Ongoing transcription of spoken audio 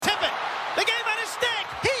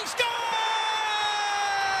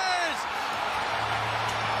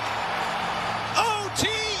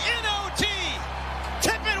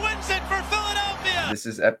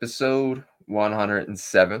This is episode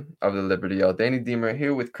 107 of the Liberty Yell. Danny Deemer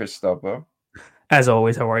here with Christopher. As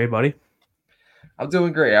always, how are you, buddy? I'm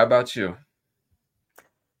doing great. How about you?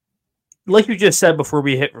 Like you just said before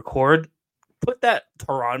we hit record, put that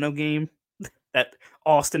Toronto game, that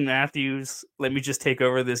Austin Matthews, let me just take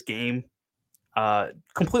over this game,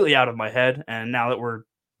 completely out of my head. And now that we're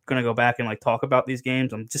going to go back and talk about these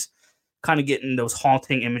games, I'm just kind of getting those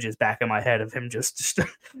haunting images back in my head of him just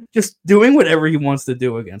doing whatever he wants to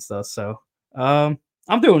do against us. So I'm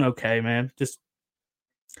doing okay, man. Just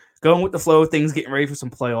going with the flow of things, getting ready for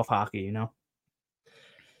some playoff hockey, you know?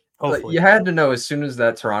 Hopefully. You had to know as soon as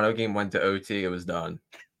that Toronto game went to OT, it was done.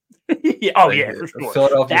 Yeah, for sure.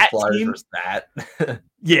 Philadelphia Flyers versus that.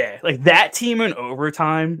 Yeah, that team in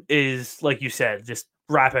overtime is, like you said, just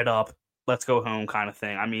wrap it up, let's go home kind of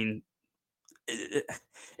thing. I mean,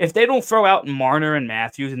 if they don't throw out Marner and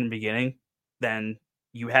Matthews in the beginning, then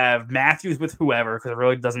you have Matthews with whoever, because it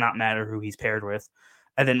really does not matter who he's paired with,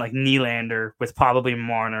 and then Nylander with probably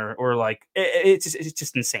Marner, or it's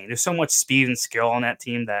just insane. There's so much speed and skill on that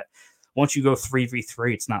team that once you go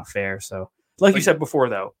 3v3, it's not fair. So, like you said before,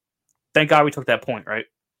 though, thank God we took that point, right?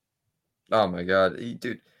 Oh my God,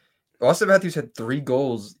 dude! Austin Matthews had 3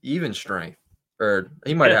 goals, even strength, or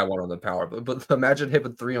he might have one on the power, but imagine him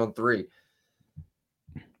with 3-on-3.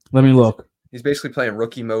 Let me look. He's basically playing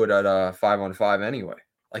rookie mode at 5-on-5 anyway.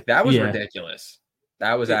 That was ridiculous.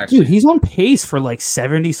 That was actually... Dude, he's on pace for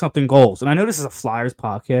 70-something goals. And I know this is a Flyers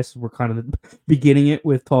podcast. We're kind of beginning it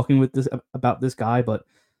with talking about this guy, but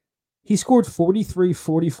he scored 43,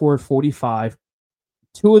 44, 45.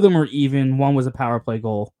 2 of them are even. 1 was a power play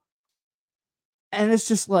goal. And it's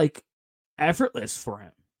just effortless for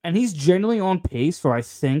him. And he's generally on pace for, I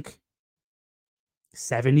think,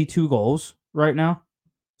 72 goals right now.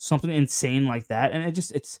 Something insane like that. And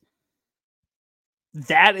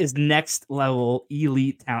that is next level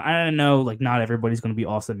elite talent. I don't know, not everybody's going to be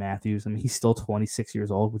Austin Matthews. I mean, he's still 26 years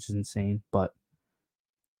old, which is insane. But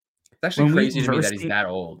it's actually crazy to me that he's that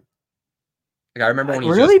old. I remember when he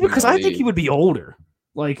really, because I think he would be older.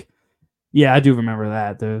 Yeah, I do remember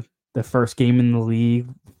that the first game in the league,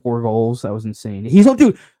 4 goals. That was insane. He's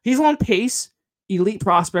on pace.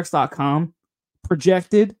 EliteProspects.com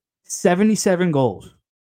projected 77 goals.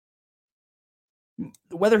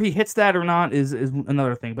 Whether he hits that or not is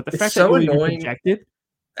another thing. But the fact so that annoying projected,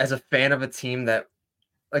 as a fan of a team that,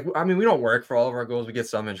 we don't work for all of our goals. We get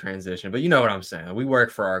some in transition, but you know what I'm saying. We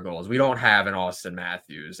work for our goals. We don't have an Austin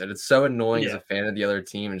Matthews, and it's so annoying as a fan of the other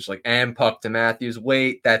team. And just and puck to Matthews.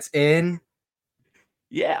 Wait, that's in.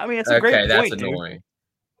 Yeah, I mean it's a great point. That's annoying. Dude.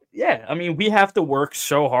 Yeah, I mean we have to work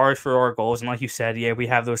so hard for our goals, and like you said, yeah, we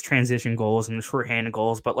have those transition goals and the shorthanded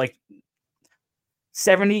goals, but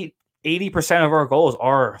 70-80% of our goals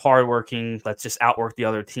are hardworking. Let's just outwork the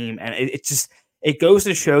other team. And it goes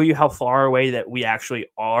to show you how far away that we actually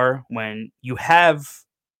are when you have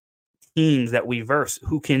teams that we verse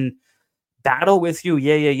who can battle with you.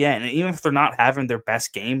 Yeah. And even if they're not having their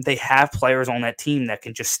best game, they have players on that team that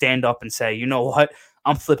can just stand up and say, you know what,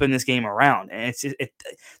 I'm flipping this game around. And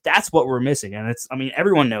that's what we're missing. And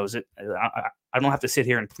everyone knows it. I don't have to sit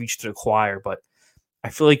here and preach to the choir, but I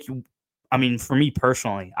feel for me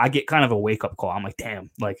personally, I get kind of a wake-up call. I'm damn.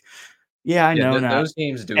 Yeah, I know that. Those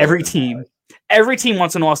games do. Every team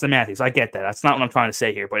wants an Austin Matthews. I get that. That's not what I'm trying to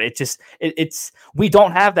say here. But it's we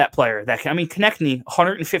don't have that player. Konecny,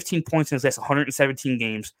 115 points in his last 117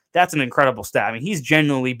 games. That's an incredible stat. He's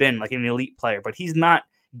genuinely been an elite player, but he's not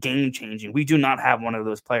game-changing. We do not have one of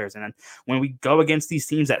those players. And then when we go against these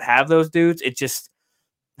teams that have those dudes, it just...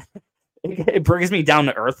 It brings me down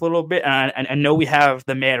to earth a little bit, and I know we have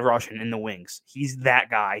the Mad Russian in the wings. He's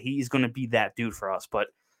that guy. He's going to be that dude for us. But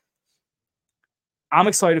I'm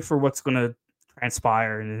excited for what's going to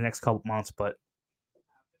transpire in the next couple months. But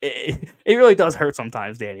it really does hurt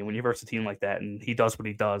sometimes, Danny, when you verse a team like that, and he does what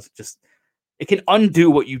he does. Just it can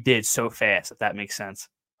undo what you did so fast, if that makes sense.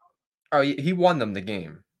 Oh, he won them the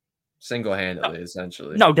game single-handedly,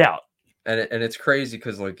 essentially. No doubt. And it's crazy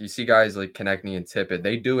because you see guys like Konecny and Tippett,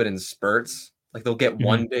 they do it in spurts. They'll get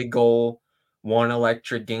one big goal, one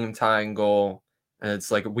electric game tying goal, and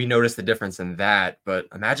it's we notice the difference in that. But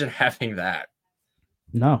imagine having that.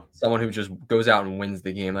 No, someone who just goes out and wins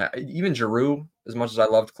the game. Even Giroux, as much as I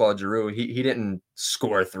loved Claude Giroux, he didn't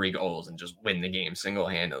score 3 goals and just win the game single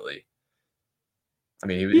handedly.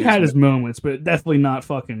 He had his moments, but definitely not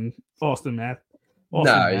fucking Austin Matthews.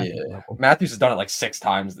 Matthews has done it 6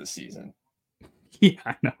 times this season. Yeah,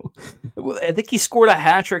 I know. Well, I think he scored a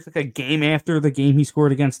hat trick a game after the game he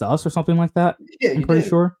scored against us or something like that. Yeah, I'm pretty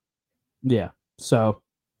sure. Yeah. So,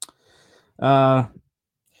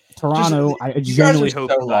 Toronto, I genuinely hope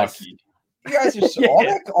so lucky. You guys are so,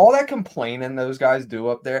 all that complaining those guys do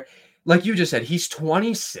up there. Like you just said, he's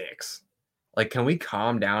 26. Like, can we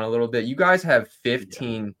calm down a little bit? You guys have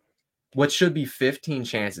 15, what should be 15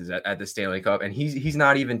 chances at the Stanley Cup, and he's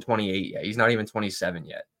not even 28 yet. He's not even 27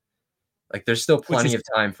 yet. Like, there's still plenty of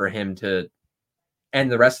time for him to,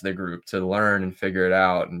 and the rest of the group, to learn and figure it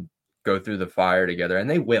out and go through the fire together. And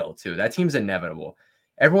they will too. That team's inevitable.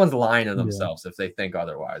 Everyone's lying to themselves if they think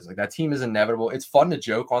otherwise. Like, that team is inevitable. It's fun to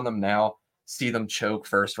joke on them now, see them choke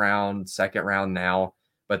first round, second round now,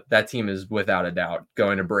 but that team is without a doubt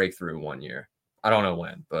going to break through one year. I don't know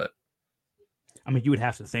when, but I mean, you would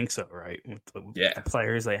have to think so, right? With the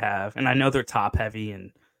players they have. And I know they're top heavy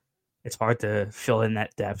and it's hard to fill in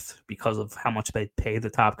that depth because of how much they pay the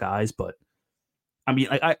top guys. But I mean,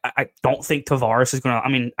 I don't think Tavares is going to, I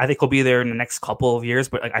mean, I think he'll be there in the next couple of years,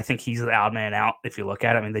 but I think he's the odd man out if you look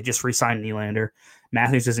at it. I mean, they just re-signed Nylander.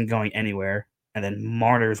 Matthews isn't going anywhere. And then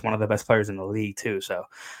Marner is one of the best players in the league too. So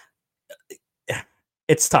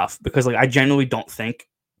it's tough because I genuinely don't think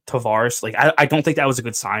Tavares, I don't think that was a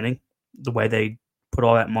good signing, the way they put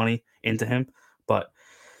all that money into him. But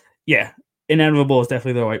yeah, inevitable is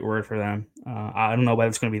definitely the right word for them. I don't know whether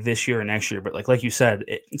it's going to be this year or next year, but like you said,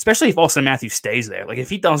 especially if Austin Matthews stays there, if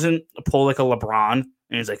he doesn't pull like a LeBron and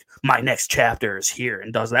he's like, my next chapter is here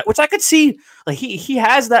and does that, which I could see, he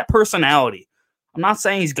has that personality. I'm not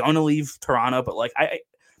saying he's going to leave Toronto, but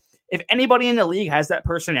if anybody in the league has that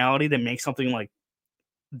personality that makes something like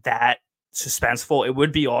that suspenseful, it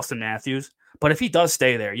would be Austin Matthews. But if he does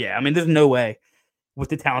stay there, yeah, I mean, there's no way with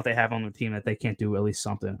the talent they have on their team that they can't do at least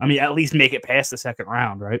something. I mean, at least make it past the second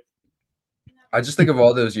round, right? I just think of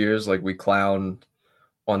all those years, we clown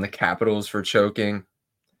on the Capitals for choking,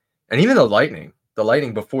 and even the Lightning. The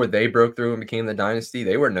Lightning, before they broke through and became the dynasty,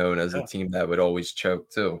 they were known as a team that would always choke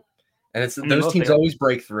too. And those teams always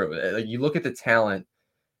break through. You look at the talent,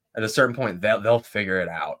 at a certain point, they'll figure it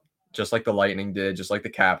out, just like the Lightning did, just like the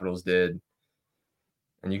Capitals did.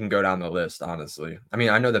 And you can go down the list, honestly. I mean,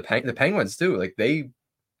 I know the Penguins too. They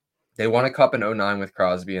won a cup in 2009 with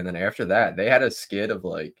Crosby, and then after that, they had a skid of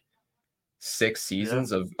 6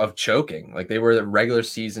 seasons of choking. They were the regular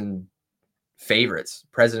season favorites,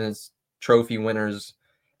 President's Trophy winners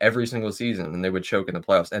every single season, and they would choke in the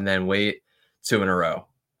playoffs and then wait 2 in a row.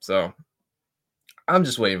 So I'm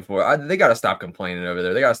just waiting for it. They got to stop complaining over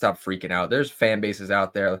there. They got to stop freaking out. There's fan bases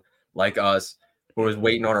out there like us who was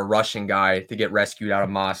waiting on a Russian guy to get rescued out of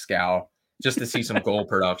Moscow just to see some goal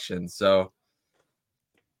production. So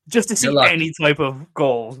just to see any type of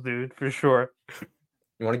goals, dude, for sure.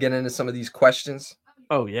 You want to get into some of these questions?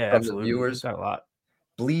 Oh, yeah, from absolutely. The viewers? Got a lot.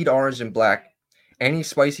 Bleed Orange and Black. Any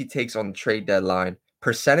spicy takes on the trade deadline?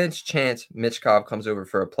 Percentage chance Michkov comes over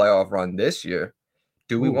for a playoff run this year.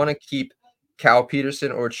 Do we want to keep Cal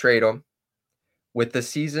Peterson or trade him? With the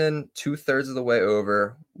season 2/3 of the way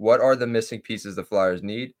over, what are the missing pieces the Flyers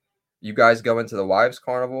need? You guys go into the Wives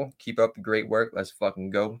Carnival. Keep up the great work. Let's fucking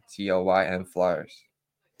go. TLYM Flyers.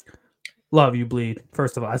 Love you, Bleed.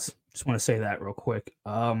 First of all, I just want to say that real quick.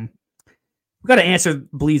 We got to answer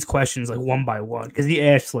Bleed's questions one by one because he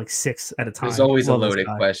asks 6 at a time. There's always a loaded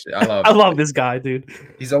question. I love I love this guy, dude.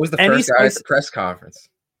 He's always the first guy at the press conference.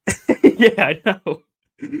 Yeah, I know.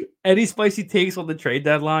 Any spicy takes on the trade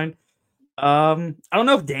deadline? I don't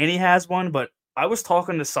know if Danny has one, but I was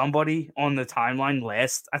talking to somebody on the timeline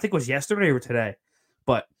I think it was yesterday or today,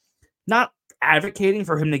 but not advocating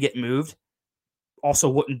for him to get moved. Also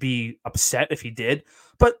wouldn't be upset if he did,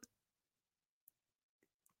 but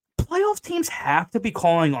playoff teams have to be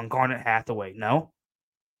calling on Garnet Hathaway, no?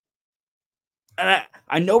 And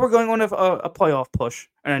I know we're going on a playoff push,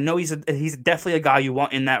 and I know he's definitely a guy you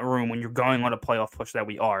want in that room when you're going on a playoff push that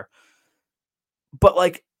we are.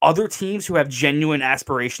 But other teams who have genuine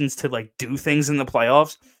aspirations to do things in the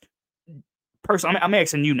playoffs, personally, I'm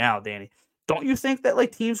asking you now, Danny. Don't you think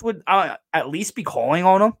that teams would at least be calling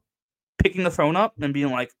on him, picking the phone up and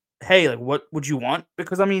being like, "Hey, what would you want?"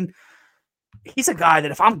 Because I mean, he's a guy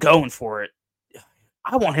that if I'm going for it,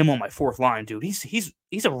 I want him on my fourth line, dude. He's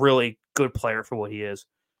a really good player for what he is.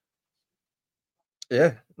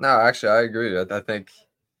 Yeah, no, actually, I agree. I think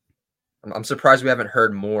I'm surprised we haven't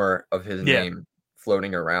heard more of his name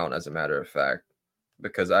floating around, as a matter of fact,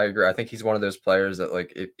 because I agree. I think he's one of those players that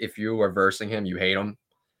if you are versing him, you hate him,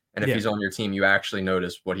 and if he's on your team, you actually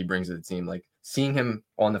notice what he brings to the team. Seeing him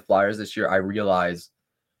on the Flyers this year, I realize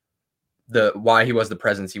why he was the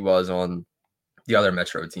presence he was on the other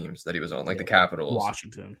Metro teams that he was on, the Capitals,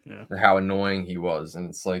 Washington, how annoying he was. And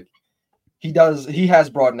it's he has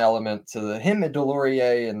brought an element to him and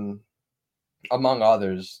Delorier and among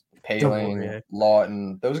others, Paling,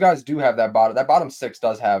 Lawton. Those guys do have that bottom 6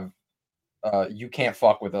 does have you can't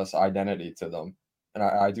fuck with us identity to them, and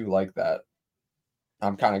I do like that.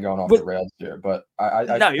 I'm kind of going off the rails here, but I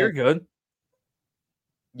no, think, you're good.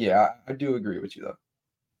 Yeah, I do agree with you though.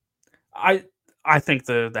 I think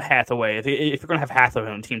the Hathaway, if you're gonna have Hathaway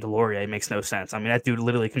on Team Delorier, it makes no sense. I mean, that dude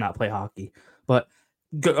literally cannot play hockey. But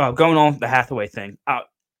going on the Hathaway thing,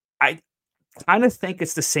 I kind of think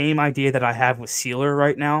it's the same idea that I have with Seeler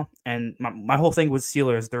right now. And my whole thing with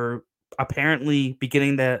Seeler is they're apparently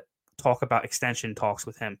beginning to talk about extension talks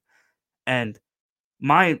with him. And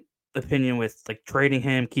my opinion with like trading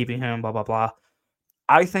him, keeping him, blah blah blah.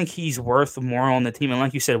 I think he's worth more on the team. And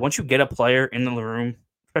like you said, once you get a player in the room,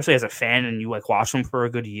 especially as a fan, and you like watch them for a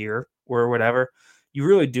good year or whatever, you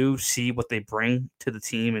really do see what they bring to the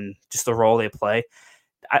team and just the role they play.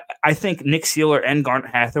 I think Nick Seeler and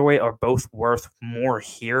Garnet Hathaway are both worth more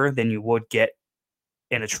here than you would get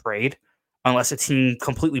in a trade, unless a team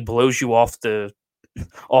completely blows you off the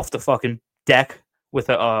fucking deck with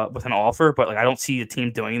an offer. But like, I don't see a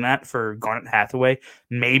team doing that for Garnet Hathaway.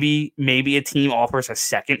 Maybe a team offers a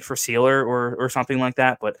second for Seeler or something like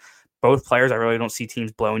that. But both players, I really don't see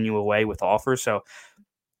teams blowing you away with offers. So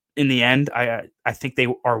in the end, I think they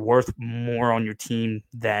are worth more on your team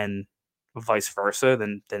than vice versa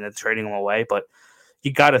than trading them away. But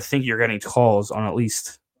you got to think you're getting calls on at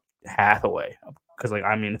least Hathaway, because like,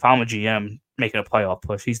 I mean, if I'm a GM making a playoff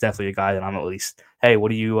push, he's definitely a guy that I'm at least, hey,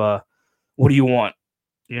 what do you want?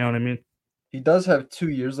 You know what I mean? He does have 2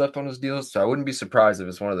 years left on his deal, so I wouldn't be surprised if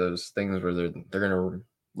it's one of those things where they're gonna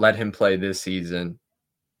let him play this season,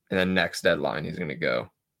 and then next deadline he's gonna go,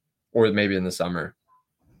 or maybe in the summer.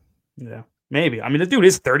 Yeah, maybe. I mean, the dude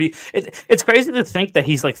is 30. It's crazy to think that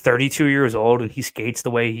he's like 32 years old and he skates the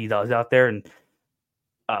way he does out there. And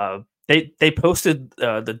they posted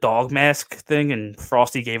the dog mask thing, and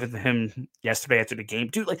Frosty gave it to him yesterday after the game.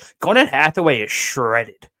 Dude, like, Garnet Hathaway is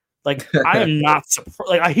shredded. Like, I am not surprised.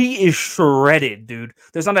 Like, he is shredded, dude.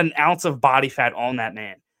 There's not an ounce of body fat on that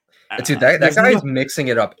man. Dude, that guy is mixing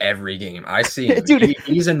it up every game. I see him. Dude,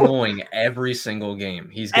 he's annoying every single game.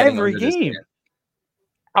 He's getting every under game. this.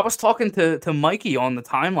 I was talking to Mikey on the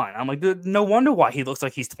timeline. I'm like, dude, no wonder why he looks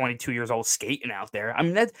like he's 22 years old skating out there. I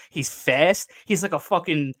mean, he's fast. He's like a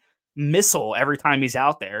fucking missile every time he's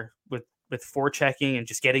out there with forechecking and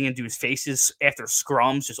just getting into his faces after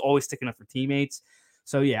scrums, just always sticking up for teammates.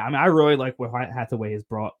 So yeah, I mean, I really like what Hathaway has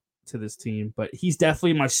brought to this team, but he's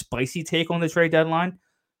definitely my spicy take on the trade deadline.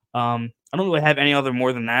 I don't really have any other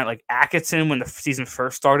more than that. Like Atkinson, when the season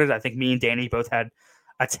first started, I think me and Danny both had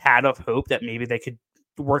a tad of hope that maybe they could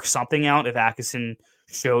work something out if Atkinson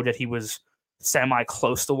showed that he was semi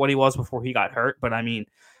close to what he was before he got hurt. But I mean,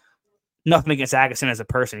 nothing against Atkinson as a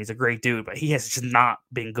person. He's a great dude, but he has just not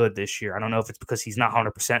been good this year. I don't know if it's because he's not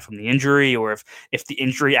 100% from the injury, or if the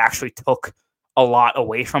injury actually took a lot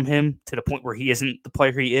away from him to the point where he isn't the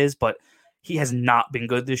player he is, but he has not been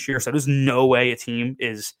good this year. So there's no way a team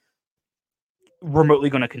is remotely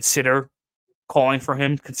going to consider calling for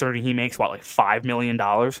him, considering he makes like $5 million,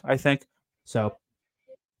 I think. So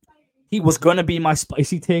he was going to be my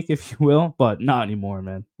spicy take, if you will, but not anymore,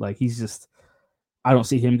 man. Like, he's just, I don't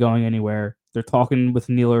see him going anywhere. They're talking with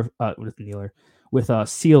Seeler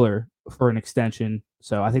for an extension.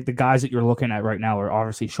 So I think the guys that you're looking at right now are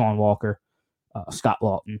obviously Sean Walker, Scott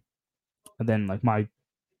Lawton, and then like my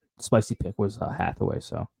spicy pick was Hathaway.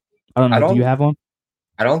 So I don't know. Do you have one?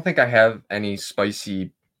 I don't think I have any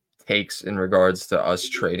spicy takes in regards to us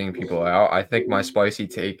trading people out. I think my spicy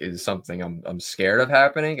take is something I'm scared of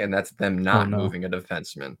happening, and that's them not moving a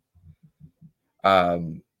defenseman.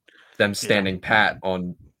 Them standing pat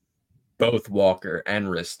on both Walker and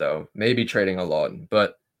Risto, maybe trading a Lawton,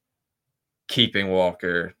 but keeping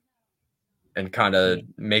Walker and kind of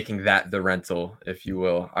making that the rental, if you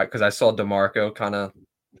will. Because I saw DeMarco kind of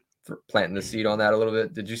planting the seed on that a little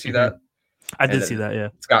bit. Did you see that? I did see that, yeah.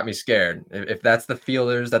 It's got me scared. If that's the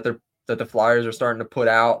feelers that the Flyers are starting to put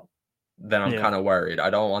out, then I'm kind of worried. I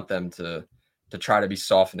don't want them to try to be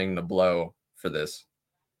softening the blow for this.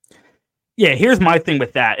 Yeah, here's my thing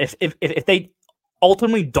with that. If they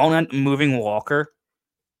ultimately don't end up moving Walker,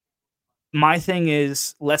 my thing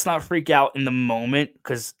is, let's not freak out in the moment,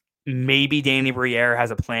 because maybe Danny Briere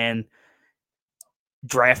has a plan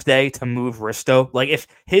draft day to move Risto. Like, if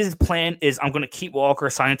his plan is, I'm going to keep Walker,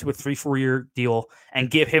 sign into a 3-4 year deal, and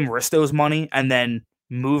give him Risto's money, and then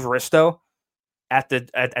move Risto at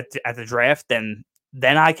the draft, then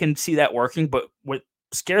I can see that working. But what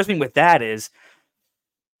scares me with that is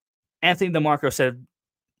Anthony DeMarco said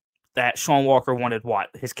that Sean Walker wanted what?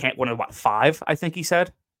 His camp wanted what, 5, I think he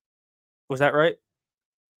said. Was that right?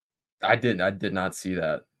 I did not see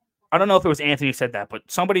that. I don't know if it was Anthony who said that, but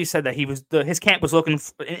somebody said that his camp was looking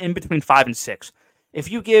in between 5 and 6. If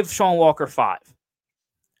you give Sean Walker 5,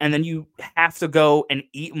 and then you have to go and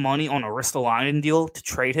eat money on a Ristolainen deal to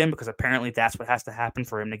trade him, because apparently that's what has to happen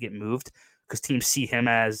for him to get moved, because teams see him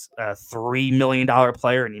as a $3 million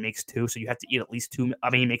player and he makes 2, so you have to eat at least 2. I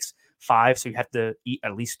mean, he makes 5, so you have to eat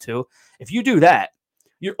at least 2. If you do that,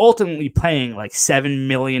 you're ultimately paying like $7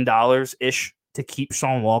 million ish to keep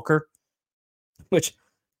Sean Walker, which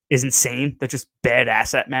is insane. That's just bad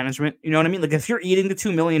asset management. You know what I mean? Like, if you're eating the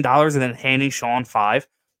 $2 million and then handing Sean 5,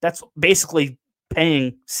 that's basically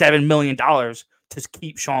paying $7 million to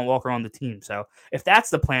keep Sean Walker on the team. So if that's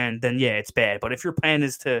the plan, then yeah, it's bad. But if your plan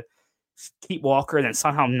is to keep Walker and then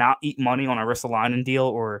somehow not eat money on a Ristolainen deal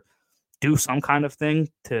or do some kind of thing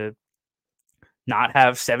to not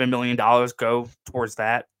have $7 million go towards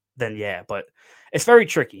that, then yeah. But it's very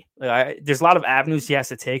tricky. There's a lot of avenues he has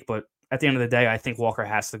to take, but at the end of the day, I think Walker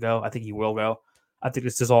has to go. I think he will go. I think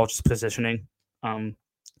this is all just positioning.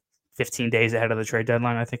 15 days ahead of the trade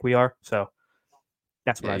deadline, I think we are. So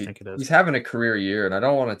that's what I think it is. He's having a career year, and I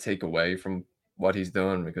don't want to take away from what he's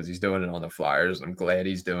doing because he's doing it on the Flyers. I'm glad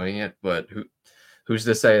he's doing it, but who's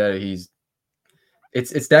to say that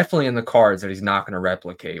it's definitely in the cards that he's not going to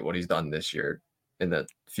replicate what he's done this year in the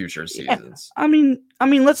future seasons. Yeah. I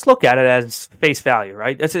mean, let's look at it as face value,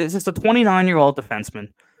 right? It's just a 29-year-old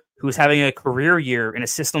defenseman who's having a career year in a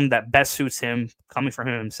system that best suits him, coming from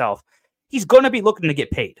him himself. He's going to be looking to get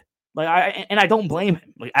paid. I don't blame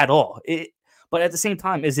him at all. But at the same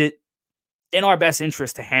time, is it in our best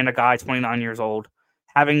interest to hand a guy 29 years old,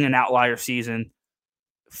 having an outlier season,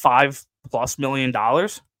 $5+ million?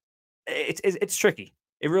 It's tricky.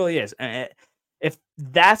 It really is. If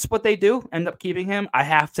that's what they do, end up keeping him, I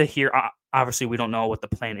have to hear. Obviously, we don't know what the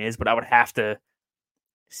plan is, but I would have to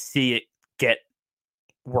see it get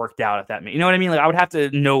worked out. If that means, you know what I mean? Like, I would have to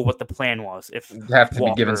know what the plan was. If you have to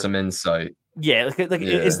be given some insight. Yeah,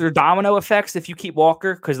 is there domino effects if you keep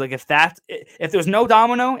Walker? Because if there's no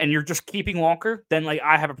domino and you're just keeping Walker, then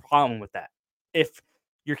I have a problem with that. If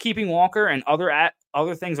you're keeping Walker and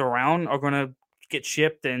other things around are going to get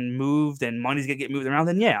shipped and moved and money's going to get moved around,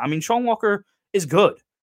 then yeah, I mean, Sean Walker is good.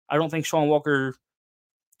 I don't think Sean Walker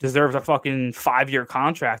deserves a fucking 5-year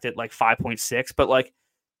contract at 5.6, but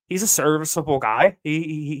he's a serviceable guy.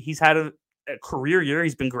 He's had a career year.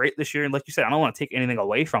 He's been great this year, and like you said, I don't want to take anything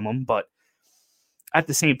away from him, but at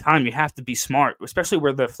the same time, you have to be smart, especially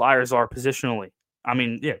where the Flyers are positionally. I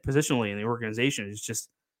mean, yeah, positionally in the organization is just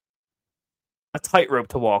a tightrope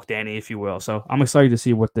to walk, Danny, if you will. So I'm excited to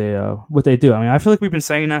see what they do. I mean, I feel like we've been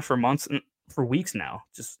saying that for months, for weeks now.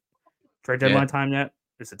 Just trade deadline time yet?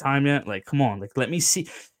 Is the time yet? Come on, let me see.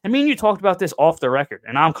 I mean, you talked about this off the record,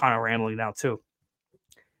 and I'm kind of rambling now too.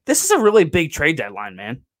 This is a really big trade deadline,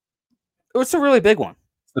 man. It's a really big one.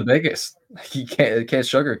 It's the biggest. You can't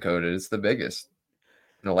sugarcoat it. It's the biggest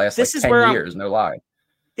in the last 10 years. No lie.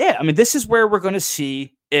 Yeah, I mean, this is where we're going to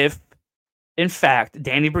see if, in fact,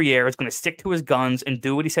 Danny Briere is going to stick to his guns and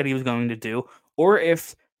do what he said he was going to do, or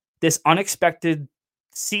if this unexpected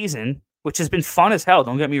season, which has been fun as hell,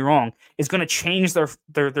 don't get me wrong, is going to change their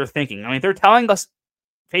thinking. I mean, they're telling us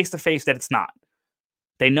face to face that it's not.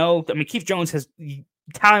 They know. I mean, Keith Jones has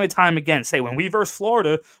time and time again say, when we verse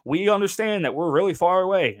Florida, we understand that we're really far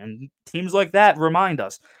away, and teams like that remind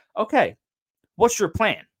us. Okay, what's your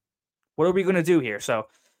plan? What are we going to do here? So,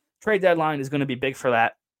 trade deadline is going to be big for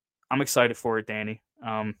that. I'm excited for it, Danny.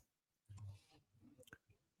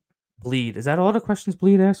 Bleed. Is that all the questions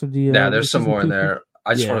Bleed asked? Yeah, there's some more in there.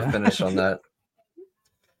 I just want to finish on that.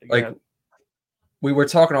 We were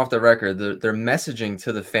talking off the record. Their messaging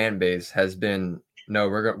to the fan base has been,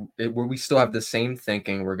 no, we still have the same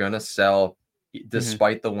thinking. We're going to sell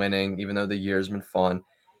despite the winning, even though the year's been fun.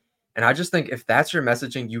 And I just think if that's your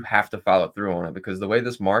messaging, you have to follow through on it, because the way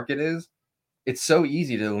this market is, it's so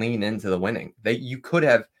easy to lean into the winning.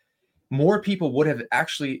 More people would have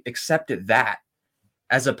actually accepted that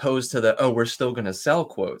as opposed to we're still going to sell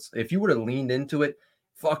quotes. If you would have leaned into it,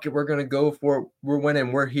 fuck it, we're going to go for it. We're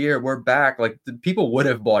winning. We're here. We're back. The people would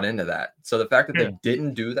have bought into that. So the fact that they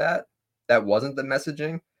didn't do that wasn't the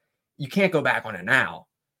messaging. You can't go back on it now.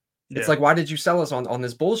 It's why did you sell us on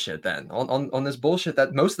this bullshit then? On this bullshit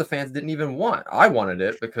that most of the fans didn't even want. I wanted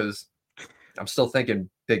it because I'm still thinking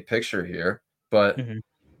big picture here, but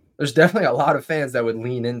there's definitely a lot of fans that would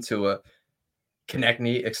lean into a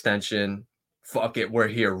Konecny extension. Fuck it, we're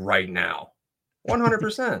here right now.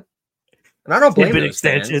 100%. And I don't blame those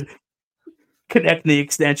extension. Fans. Konecny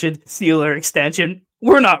extension, Seeler extension.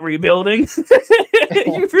 We're not rebuilding.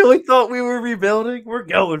 You really thought we were rebuilding? We're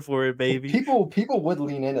going for it, baby. People would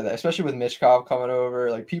lean into that, especially with Michkov coming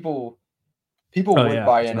over. People People would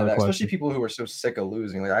buy into that, question. especially people who are so sick of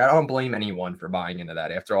losing. Like, I don't blame anyone for buying into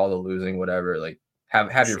that after all the losing, whatever. Like, have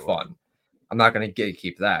your fun. I'm not going to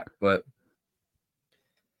gatekeep that, but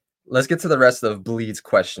let's get to the rest of Bleed's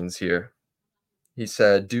questions here. He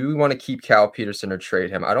said, "Do we want to keep Cal Peterson or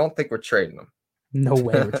trade him? I don't think we're trading him. No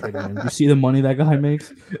way we're trading him. You see the money that guy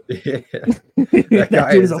makes? Yeah. That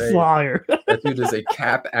dude is a flyer. That dude is a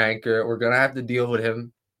cap anchor. We're gonna have to deal with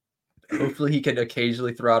him. Hopefully, he can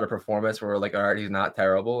occasionally throw out a performance where we're like, all right, he's not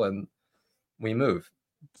terrible, and we move.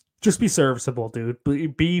 Just be serviceable, dude.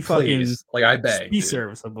 Be fucking Please. Like, I beg. Be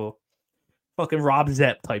serviceable. Fucking Rob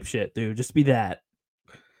Zepp type shit, dude. Just be that.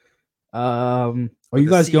 Are you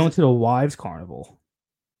guys going to the Wives Carnival?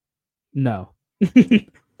 No.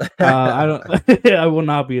 I don't. I will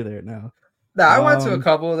not be there. No. No, I went to a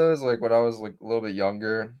couple of those, like when I was like a little bit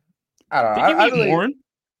younger. I don't know. Did you meet Warren?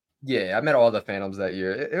 Yeah, I met all the Phantoms that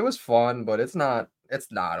year. It was fun, but it's not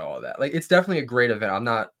all that. Like, it's definitely a great event. I'm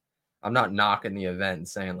not knocking the event and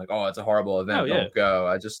saying like, oh, it's a horrible event. Don't go.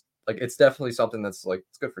 I just like, it's definitely something that's like,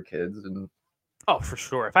 it's good for kids. And oh, for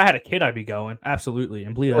sure. If I had a kid, I'd be going. Absolutely.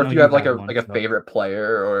 And Bleed. Or if you have like a favorite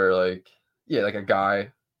player or like, yeah, like a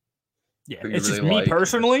guy. Yeah, it's just me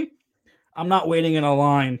personally. I'm not waiting in a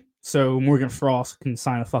line so Morgan Frost can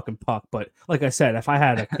sign a fucking puck. But like I said, if I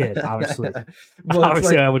had a kid, obviously,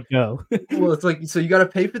 I would go. Well, it's like, so you got to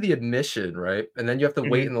pay for the admission, right? And then you have to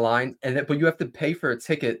wait in line, but you have to pay for a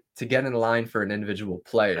ticket to get in line for an individual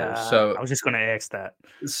player. So I was just going to ask that.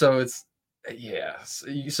 So it's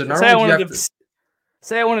So now say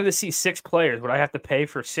I wanted to see 6 players, would I have to pay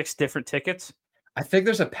for 6 different tickets? I think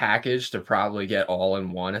there's a package to probably get all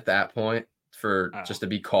in one at that point for just to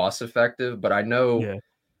be cost effective. But I know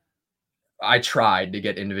I tried to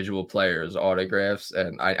get individual players autographs,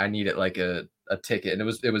 and I needed like a ticket, and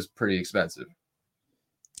it was pretty expensive.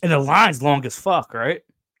 And the line's long as fuck, right? It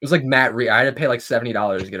was like Matt Reed. I had to pay like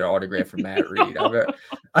 $70 to get an autograph from Matt Reed.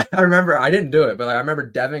 I remember I didn't do it, but I remember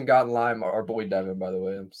Devin got in line. Our boy Devin, by the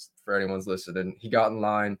way, for anyone's listening, he got in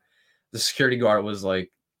line. The security guard was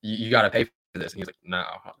like, "You got to pay for this." And he's like, "No."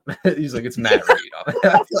 He's like, "It's Matt Reed."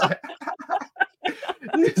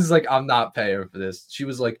 He's like, "I'm not paying for this." She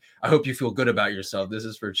was like, "I hope you feel good about yourself. This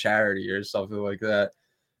is for charity or something like that."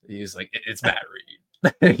 He's like, "It's Matt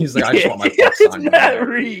Reed." He's like, "I just want my bucks on Matt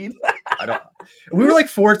Reed." I don't. We were like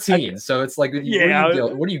 14, so it's like, what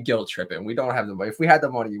are you guilt tripping? We don't have the money. If we had the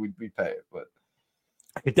money, we'd pay it. But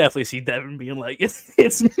I could definitely see Devin being like, "It's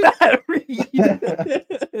Matt Reed."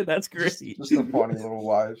 That's great. Just a funny little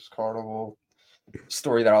Wives Carnival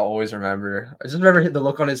story that I'll always remember. I just remember the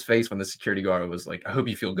look on his face when the security guard was like, "I hope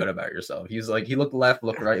you feel good about yourself." He was like, he looked left,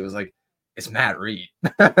 looked right. He was like, "It's Matt Reed."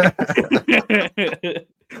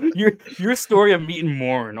 Your story of meeting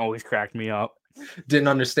Warren always cracked me up. Didn't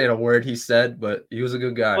understand a word he said, but he was a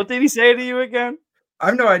good guy. What did he say to you again? I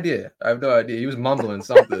have no idea. He was mumbling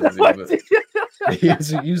something. But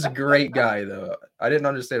he was a great guy, though. I didn't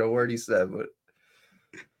understand a word he said, but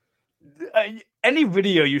any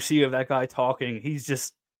video you see of that guy talking, he's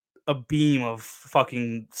just a beam of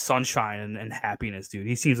fucking sunshine and happiness, dude.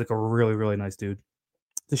 He seems like a really, really nice dude.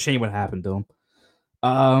 It's a shame what happened to him.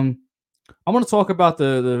 I want to talk about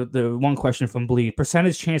the one question from Bleed.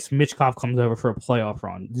 Percentage chance Michkov comes over for a playoff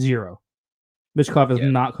run? 0. Michkov is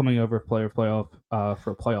not coming over for a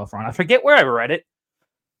playoff run. I forget where I read it,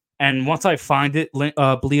 and once I find it,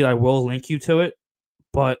 Bleed, I will link you to it.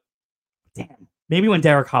 But damn, maybe when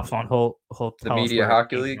Derek hops on, he'll tell the Media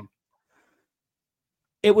Hockey League.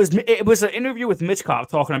 It was an interview with Michkov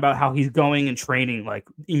talking about how he's going and training like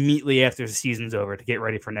immediately after the season's over to get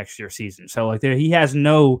ready for next year's season. So like he has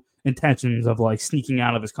no intentions of like sneaking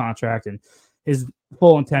out of his contract, and his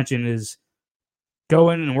full intention is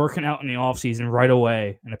going and working out in the offseason right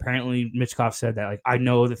away. And apparently Michkov said that, like, I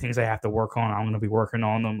know the things I have to work on, I'm going to be working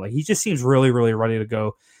on them. Like, he just seems really, really ready to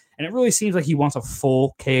go. And it really seems like he wants a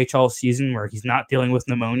full KHL season where he's not dealing with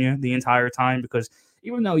pneumonia the entire time, because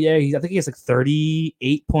even though, I think he has like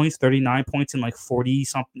 38 points, 39 points in like 40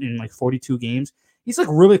 something in like 42 games. He's like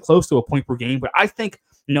really close to a point per game. But I think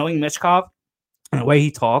knowing Michkov and the way he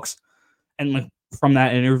talks, and like from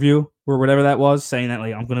that interview or whatever that was, saying that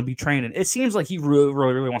like I'm going to be training, it seems like he really,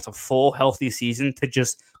 really, really wants a full healthy season to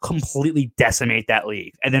just completely decimate that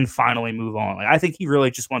league and then finally move on. Like, I think he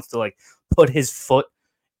really just wants to like put his foot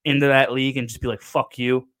into that league and just be like, fuck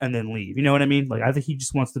you, and then leave. You know what I mean? Like, I think he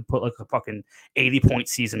just wants to put like a fucking 80-point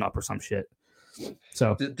season up or some shit.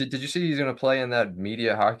 So did you see he's going to play in that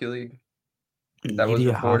Media Hockey League? That was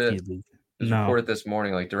reported. It was reported this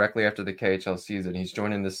morning, like directly after the KHL season. He's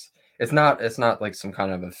joining this. It's not like some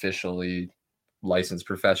kind of officially licensed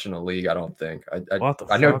professional league, I don't think.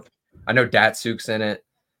 I know Datsuk's in it.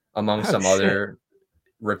 among some other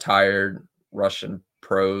retired Russian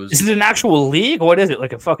pros. Is it an actual league? What is it?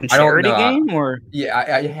 Like a fucking charity game? Or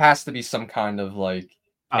yeah, it has to be some kind of like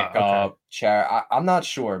pickup chat. I'm not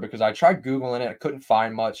sure because I tried Googling it. I couldn't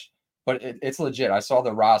find much, but it's legit. I saw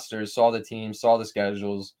the rosters, saw the teams, saw the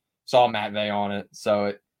schedules, saw Matt Vey on it.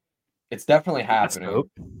 So it's definitely happening.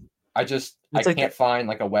 I can't find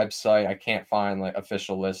like a website. I can't find like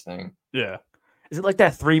official listing. Yeah. Is it like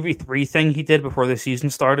that 3v3 thing he did before the season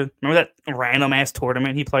started? Remember that random ass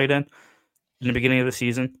tournament he played in the beginning of the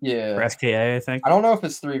season? Yeah. For SKA, I think. I don't know if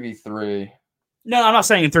it's 3v3. No, I'm not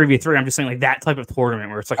saying 3v3. I'm just saying like that type of tournament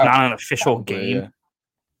where it's like not an official game. Yeah.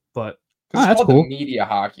 But it's called the Media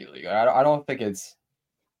Hockey League. I don't think it's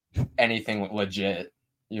anything legit.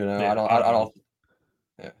 You know, yeah, I don't.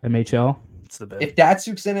 Yeah. MHL. It's the best. If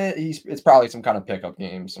Datsuk's in it, it's probably some kind of pickup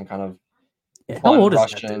game, some kind of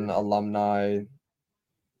Russian alumni.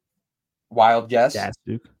 Wild guess.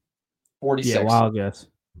 Datsuk. 46. Yeah, wild guess.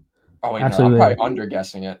 Oh wait, actually, no, I'm probably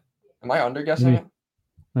underguessing it. Am I underguessing it?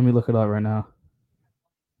 Let me look it up right now.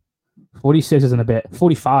 46 isn't a bit.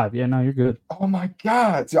 45. Yeah, no, you're good. Oh my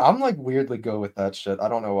god, dude, I'm like weirdly good with that shit. I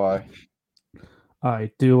don't know why. All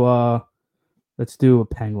right, let's do a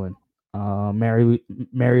penguin. Mario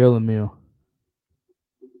Lemieux.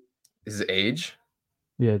 His age?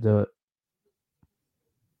 Yeah, do it.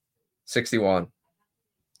 61.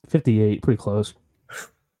 58, pretty close.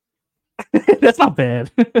 That's not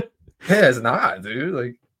bad. Yeah, it's not, dude.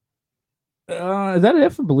 Like, is that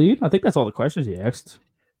it for Bleed? I think that's all the questions he asked.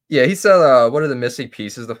 Yeah, he said, what are the missing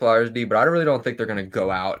pieces the Flyers need? But I really don't think they're going to go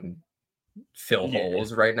out and fill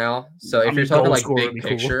holes right now. So if you're talking like big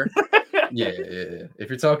picture, cool. yeah. If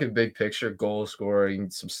you're talking big picture, goal scoring,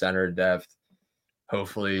 some center depth,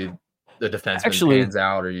 hopefully the defenseman pans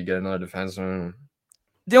out or you get another defenseman.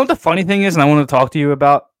 You know what the funny thing is, and I want to talk to you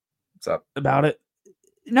about what's up about it.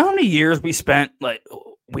 You know how many years we spent like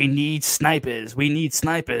we need snipers,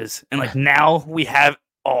 and like now we have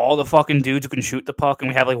all the fucking dudes who can shoot the puck, and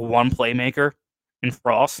we have like one playmaker in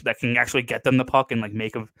Frost that can actually get them the puck and like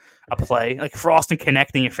make a play. Like Frost and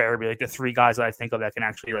Konecny and Fair be like the three guys that I think of that can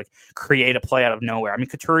actually like create a play out of nowhere. I mean,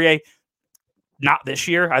 Couturier, not this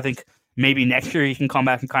year. I think maybe next year he can come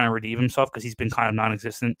back and kind of redeem himself because he's been kind of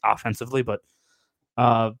non-existent offensively, but.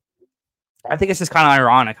 I think it's just kind of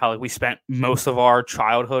ironic how like we spent most of our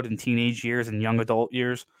childhood and teenage years and young adult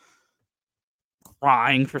years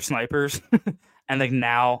crying for snipers, and like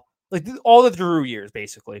now, like all the Drew years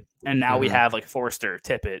basically, and now we have like Forster,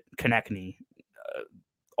 Tippett, Konecny,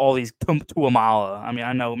 all these Tuamala. I mean,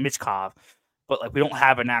 I know Michkov, but like we don't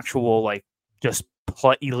have an actual like just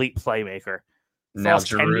elite playmaker. Now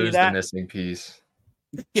Drew is the missing piece.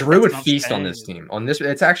 Drew would feast on this team. On this,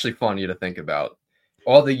 it's actually funny to think about.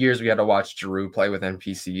 All the years we had to watch Giroux play with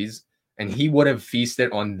NPCs, and he would have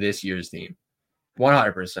feasted on this year's team.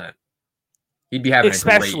 100%. He'd be having a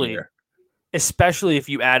great year. Especially if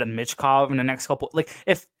you add a Michkov in the next couple. Like,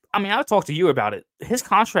 I'll talk to you about it. His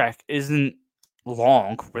contract isn't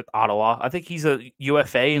long with Ottawa. I think he's a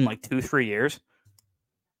UFA in like 2-3 years.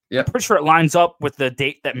 Yeah. I'm pretty sure it lines up with the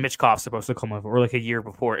date that Michkov's supposed to come over, or like a year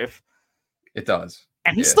before. If it does.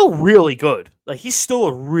 And he's still really good. Like, he's still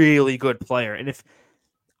a really good player. And if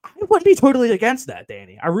I wouldn't be totally against that,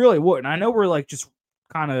 Danny. I really wouldn't. I know we're like just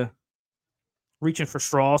kind of reaching for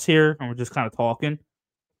straws here and we're just kind of talking,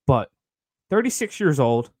 but 36 years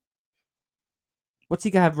old. What's he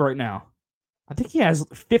got right now? I think he has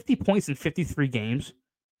 50 points in 53 games.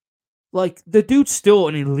 Like, the dude's still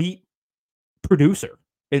an elite producer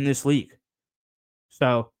in this league.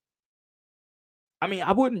 So, I mean,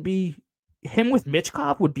 I wouldn't be... Him with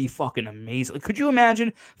Michkov would be fucking amazing. Could you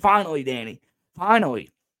imagine? Finally, Danny. Finally.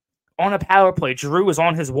 On a power play, Giroux is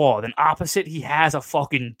on his wall. Then opposite, he has a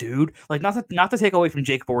fucking dude. Like, not to take away from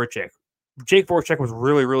Jake Voracek. Jake Voracek was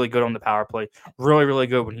really, really good on the power play. Really, really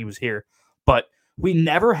good when he was here. But we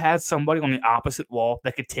never had somebody on the opposite wall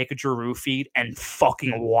that could take a Giroux feed and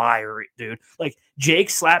fucking wire it, dude. Like,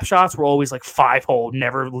 Jake's slap shots were always like 5-hole,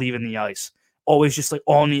 never leaving the ice. Always just like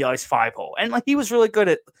on the ice 5-hole. And like he was really good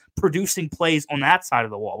at producing plays on that side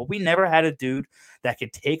of the wall. But we never had a dude that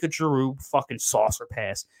could take a Giroux fucking saucer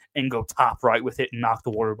pass and go top right with it and knock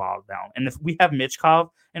the water bottle down. And if we have Michkov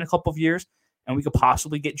in a couple of years and we could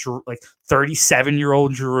possibly get like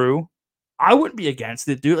 37-year-old Giroux, I wouldn't be against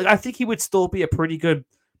it, dude. Like, I think he would still be a pretty good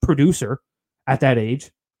producer at that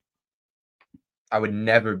age. I would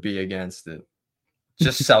never be against it.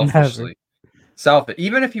 Just selfishly. Selfish.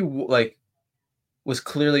 Even if you like was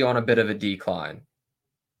clearly on a bit of a decline.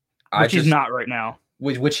 Which he's not right now.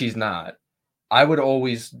 Which he's not. I would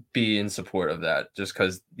always be in support of that just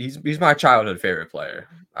because he's my childhood favorite player.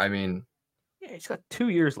 I mean, Yeah, he's got 2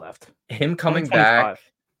 years left. Him coming back,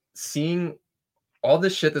 seeing all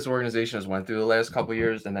this shit this organization has went through the last couple of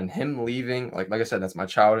years, and then him leaving, like I said, that's my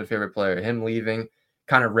childhood favorite player. Him leaving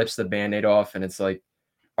kind of rips the Band-Aid off, and it's like,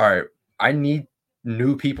 all right, I need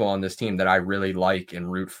new people on this team that I really like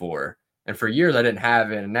and root for. And for years I didn't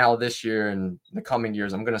have it, and now this year and the coming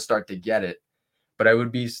years I'm going to start to get it. But it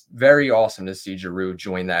would be very awesome to see Giroux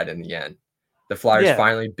join that in the end. The Flyers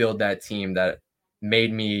finally build that team that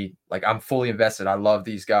made me like, I'm fully invested. I love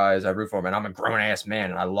these guys. I root for them, and I'm a grown ass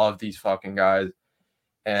man, and I love these fucking guys.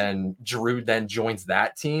 And Giroux then joins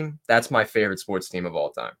that team. That's my favorite sports team of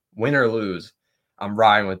all time. Win or lose, I'm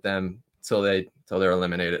riding with them till they're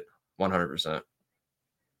eliminated. 100%.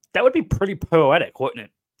 That would be pretty poetic, wouldn't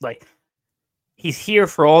it? Like, he's here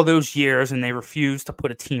for all those years, and they refuse to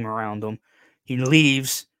put a team around him. He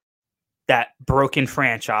leaves that broken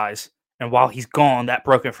franchise, and while he's gone, that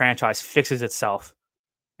broken franchise fixes itself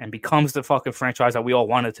and becomes the fucking franchise that we all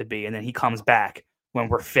want it to be, and then he comes back when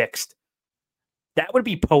we're fixed. That would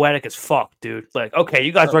be poetic as fuck, dude. Like, okay,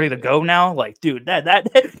 you guys ready to go now? Like, dude,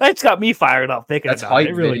 that's got me fired up thinking that's about it.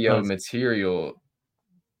 That's hype video material,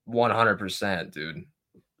 100%, dude.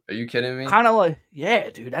 Are you kidding me? Kind of like, yeah,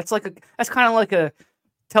 dude. That's kind of like a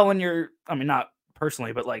telling your, I mean, not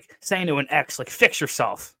personally, but like saying to an ex, like, fix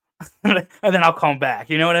yourself, and then I'll come back.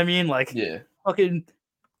 You know what I mean? Like, yeah, fucking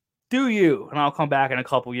do you, and I'll come back in a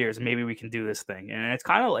couple years, and maybe we can do this thing. And it's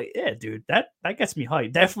kind of like, yeah, dude, that gets me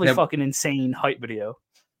hyped. Definitely fucking insane hype video.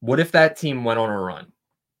 What if that team went on a run?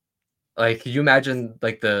 Like, could you imagine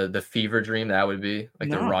like the fever dream that would be, like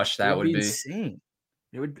the rush that would be insane.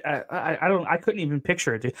 It would. I couldn't even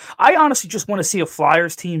picture it, dude. I honestly just want to see a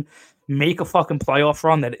Flyers team make a fucking playoff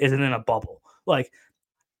run that isn't in a bubble. Like,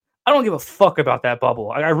 I don't give a fuck about that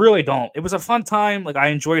bubble. I really don't. It was a fun time. Like, I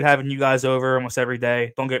enjoyed having you guys over almost every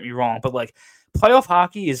day. Don't get me wrong, but like, playoff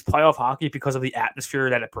hockey is playoff hockey because of the atmosphere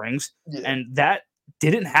that it brings, and that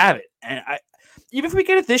didn't have it. And even if we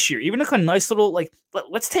get it this year, even like a nice little, like,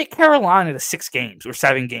 let's take Carolina to 6 games or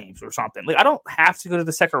 7 games or something. Like, I don't have to go to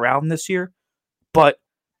the second round this year. But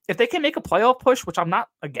if they can make a playoff push, which I'm not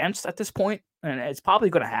against at this point, and it's probably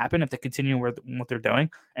going to happen if they continue with what they're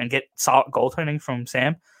doing and get solid goaltending from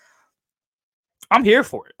Sam, I'm here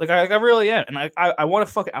for it. Like, I really am. And I want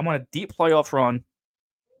a deep playoff run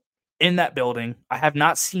in that building. I have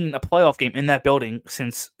not seen a playoff game in that building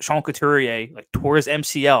since Sean Couturier like tore his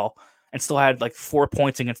MCL and still had like 4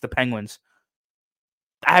 points against the Penguins.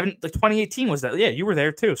 I haven't, like, 2018 was that. Yeah, you were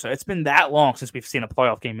there too. So it's been that long since we've seen a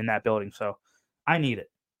playoff game in that building. So I need it.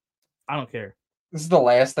 I don't care. This is the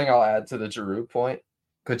last thing I'll add to the Giroux point.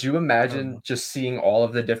 Could you imagine just seeing all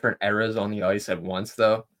of the different eras on the ice at once,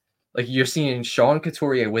 though? Like, you're seeing Sean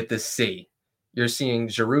Couturier with the C. You're seeing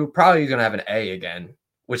Giroux probably going to have an A again,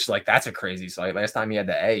 which, like, that's a crazy sight. Last time he had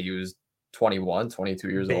the A, he was 21, 22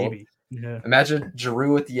 years old. Yeah. Imagine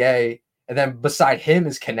Giroux with the A, and then beside him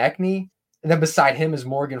is Konecny, and then beside him is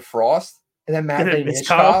Morgan Frost, and then Matvei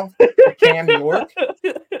Michkov, Cam York.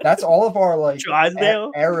 That's all of our, like,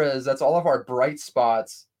 eras. That's all of our bright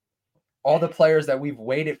spots. All the players that we've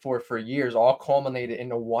waited for years all culminated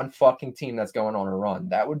into one fucking team that's going on a run.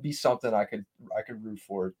 That would be something I could root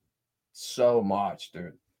for so much,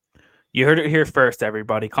 dude. You heard it here first,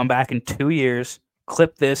 everybody. Come back in 2 years.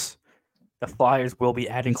 Clip this. The Flyers will be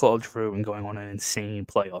adding Claude Giroux and going on an insane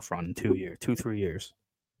playoff run in 2-3 years.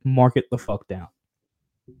 Mark it the fuck down.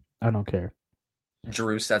 I don't care.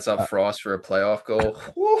 Giroux sets up Frost for a playoff goal.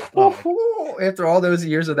 After all those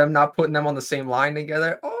years of them not putting them on the same line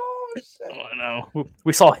together. I know.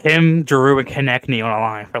 We saw him, Giroux, and Konecny on a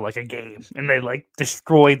line for like a game, and they like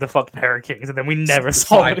destroyed the fucking Hurricanes, and then we never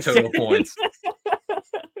saw 5 total points.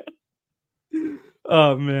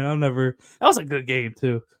 Oh man, that was a good game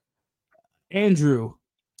too. Andrew,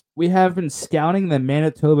 we have been scouting the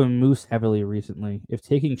Manitoba Moose heavily recently. If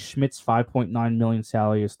taking Schmidt's $5.9 million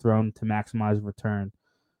salary is thrown to maximize return,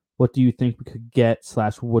 what do you think we could get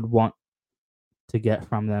 / would want to get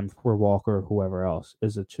from them for Walker or whoever else?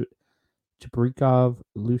 Is it Chabrikov,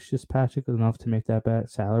 Lucius Patrick enough to make that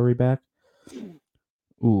salary back?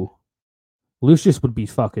 Ooh. Lucius would be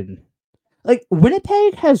fucking... Like,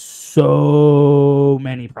 Winnipeg has so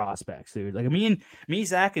many prospects, dude. Like, me,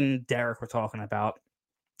 Zach, and Derek were talking about.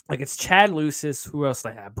 Like, it's Chad Lucius. Who else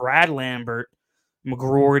they have? Brad Lambert,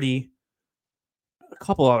 McGroarty, a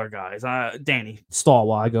couple other guys. Danny Stahl,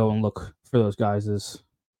 while I go and look for those guys.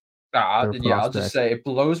 I'll just say it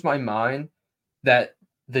blows my mind that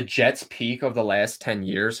the Jets' peak of the last 10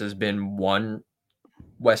 years has been one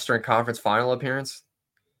Western Conference final appearance.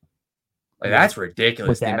 Like, that's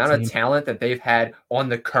ridiculous. The amount of talent that they've had on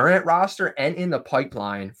the current roster and in the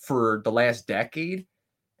pipeline for the last decade.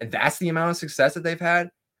 and that's the amount of success that they've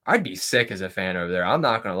had, I'd be sick as a fan over there. I'm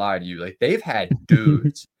not going to lie to you. Like, they've had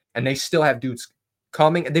dudes, and they still have dudes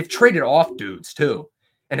coming, and they've traded off dudes too,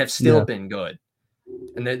 and have still been good.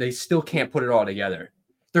 And they still can't put it all together.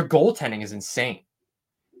 Their goaltending is insane.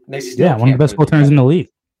 They still one of the best goaltenders in the league.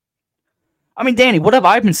 I mean, Danny, what have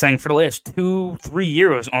I been saying for the last 2-3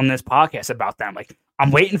 years on this podcast about them? Like,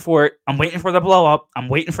 I'm waiting for it. I'm waiting for the blow up. I'm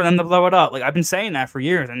waiting for them to blow it up. Like, I've been saying that for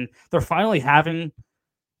years, and they're finally having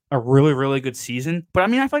a really, really good season. But I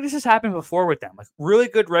mean, I feel like this has happened before with them. Like, really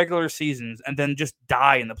good regular seasons and then just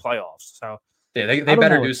die in the playoffs. So yeah, they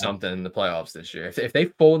better do something in the playoffs this year. If they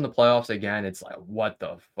fold in the playoffs again, it's like, what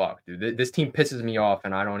the fuck, dude? This team pisses me off,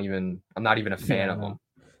 and I'm not even a fan of them.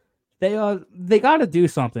 They got to do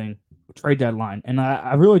something. Trade deadline, and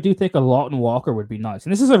I really do think a Lawton Walker would be nice.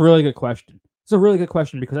 And this is a really good question. It's a really good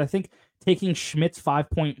question because I think taking Schmidt's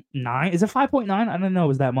 5.9, is it 5.9? I don't know,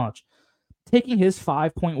 is that much. Taking his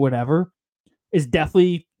 5 point whatever is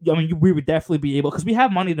definitely, I mean, we would definitely be able, because we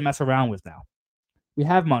have money to mess around with now. We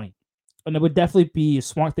have money, and it would definitely be a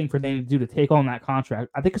smart thing for Danny to do to take on that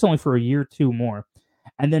contract. I think it's only for a year or two more,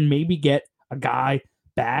 and then maybe get a guy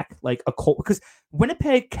back like a Cole, because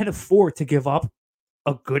Winnipeg can afford to give up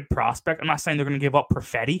a good prospect. I'm not saying they're going to give up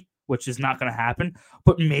Perfetti, which is not going to happen,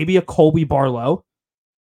 but maybe a Colby Barlow,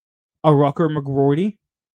 a Rucker McGroarty,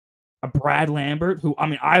 a Brad Lambert, who, I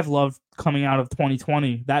mean, I've loved coming out of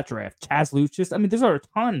 2020, that draft. Chaz Lucius. I mean, there's a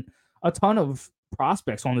ton of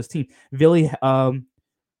prospects on this team. Vili,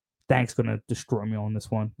 Thank's going to destroy me on this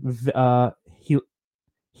one. I'm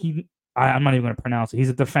not even going to pronounce it. He's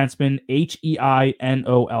a defenseman,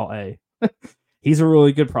 Heinola. He's a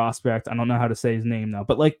really good prospect. I don't know how to say his name now,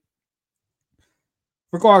 but like,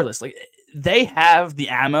 regardless, like, they have the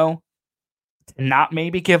ammo to not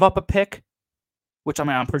maybe give up a pick, which, I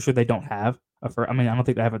mean, I'm pretty sure they don't have I don't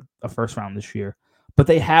think they have a first round this year, but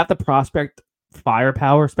they have the prospect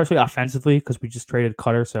firepower, especially offensively, because we just traded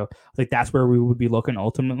Cutter. So I think that's where we would be looking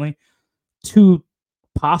ultimately to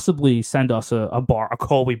possibly send us a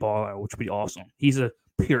Colby Barlow, which would be awesome. He's a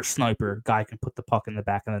pure sniper guy, can put the puck in the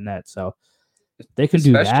back of the net. So they can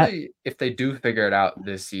do that. Especially if they do figure it out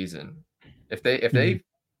this season. If they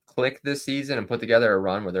click this season and put together a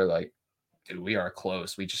run where they're like, dude, we are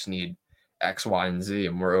close. We just need X, Y, and Z,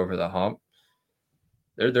 and we're over the hump.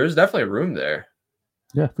 There's definitely room there.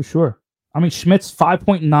 Yeah, for sure. I mean, Schmidt's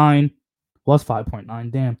 5.9 was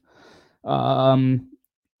 5.9. Damn.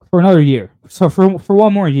 For another year. So for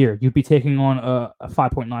one more year, you'd be taking on a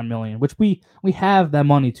 5.9 million, which we have that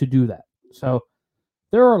money to do that. So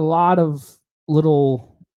there are a lot of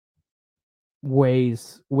little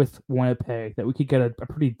ways with Winnipeg that we could get a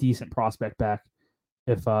pretty decent prospect back.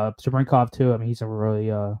 If Shabrinkov too, I mean, he's a really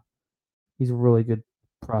good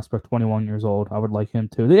prospect, 21 years old. I would like him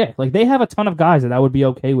too. Yeah, like, they have a ton of guys that I would be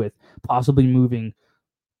okay with possibly moving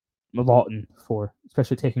Lawton for,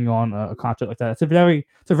 especially taking on a contract like that. It's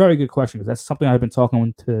a very good question, because that's something I've been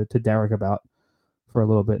talking to Derek about for a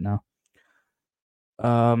little bit now.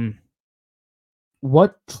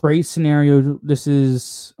 What trade scenario? This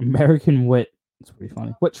is American Wit. It's pretty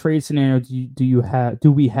funny. What trade scenario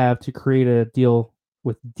do we have to create a deal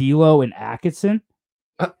with D'Lo and Atkinson?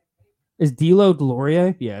 Is D'Lo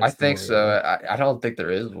Delorier? Yeah, I think so. I don't think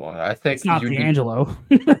there is one. I think it's not D'Angelo.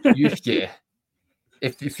 Yeah.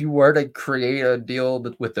 If you were to create a deal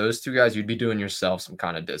with those two guys, you'd be doing yourself some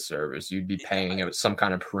kind of disservice. You'd be paying some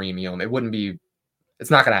kind of premium.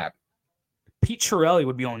 It's not going to happen. Pete Chiarelli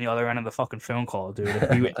would be on the other end of the fucking phone call, dude.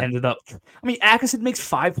 If we ended up, I mean, Atkinson makes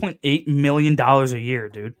 $5.8 million a year,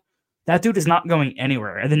 dude. That dude is not going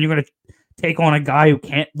anywhere. And then you're going to take on a guy who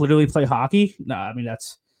can't literally play hockey? No, I mean,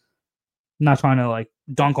 that's not trying to like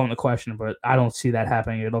dunk on the question, but I don't see that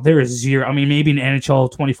happening at all. There is zero. I mean, maybe in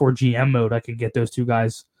NHL 24 GM mode, I could get those two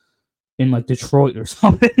guys in like Detroit or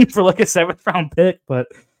something for like a 7th round pick. But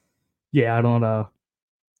yeah,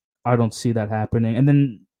 I don't see that happening. And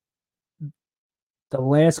then the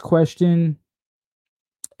last question,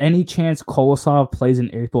 any chance Kolosov plays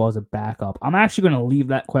in April as a backup? I'm actually going to leave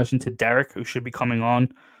that question to Derek, who should be coming on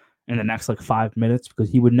in the next like 5 minutes, because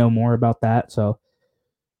he would know more about that. So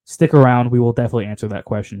stick around. We will definitely answer that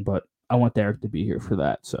question, but I want Derek to be here for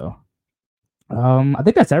that. So I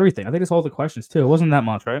think that's everything. I think that's all the questions too. It wasn't that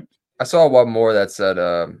much, right? I saw one more that said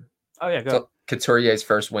go. Couturier's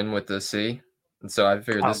first win with the C. And so I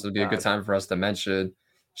figured this would be a good time for us to mention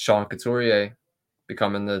Sean Couturier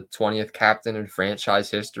becoming the 20th captain in franchise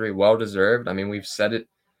history. Well deserved. I mean, we've said it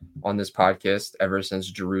on this podcast ever since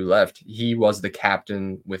Drew left. He was the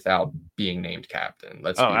captain without being named captain.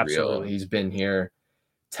 Let's be real. He's been here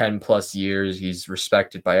 10 plus years. He's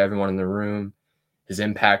respected by everyone in the room. His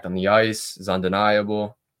impact on the ice is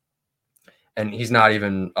undeniable. and he's not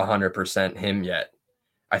even 100% him yet.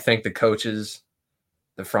 I think the coaches,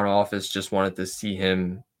 the front office just wanted to see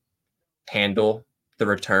him handle the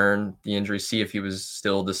return, the injury, see if he was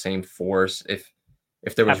still the same force, if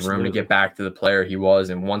there was room to get back to the player he was.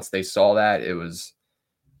 And once they saw that, it was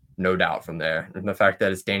no doubt from there. And the fact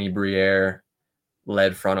that it's Danny Briere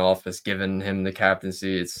led front office, giving him the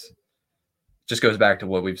captaincy, it's just goes back to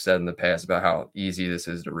what we've said in the past about how easy this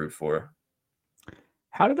is to root for.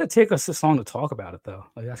 How did it take us this long to talk about it, though?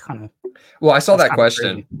 Like, that's kind of well. I saw that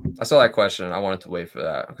question. Crazy. I saw that question. I wanted to wait for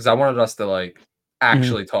that because I wanted us to like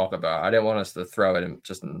actually talk about it. I didn't want us to throw it in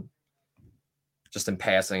just in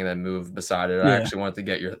passing and then move beside it. I actually wanted to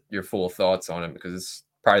get your full thoughts on it because it's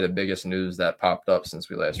probably the biggest news that popped up since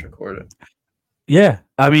we last recorded. Yeah,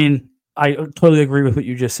 I mean, I totally agree with what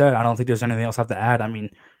you just said. I don't think there's anything else I have to add. I mean,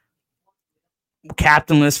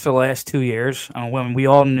 captainless for the last 2 years, when we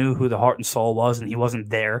all knew who the heart and soul was, and he wasn't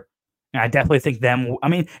there. And I definitely think I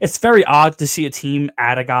mean, it's very odd to see a team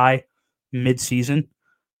add a guy mid-season.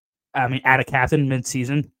 I mean, add a captain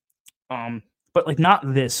mid-season. But like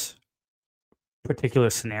not this particular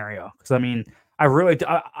scenario. Because I mean,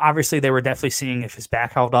 obviously they were definitely seeing if his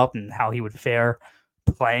back held up and how he would fare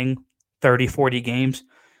playing 30, 40 games.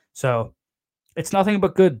 So it's nothing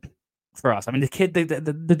but good for us. I mean, the kid,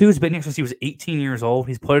 the dude's been here since he was 18 years old.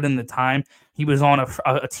 He's put it in the time. He was on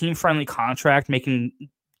a team-friendly contract, making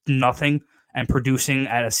nothing and producing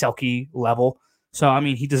at a Selke level. So, I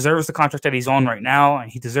mean, he deserves the contract that he's on right now,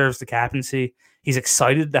 and he deserves the captaincy. He's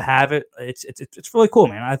excited to have it. It's really cool,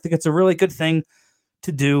 man. I think it's a really good thing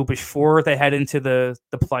to do before they head into the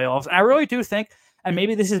playoffs. And I really do think, and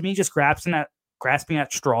maybe this is me just grasping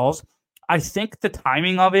at straws, I think the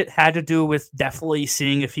timing of it had to do with definitely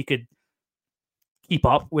seeing if he could keep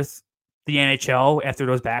up with the NHL after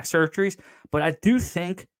those back surgeries. But I do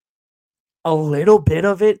think a little bit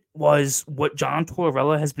of it was what John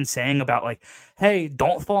Tortorella has been saying about, like, hey,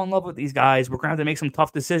 don't fall in love with these guys. We're going to have to make some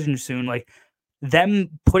tough decisions soon. Like,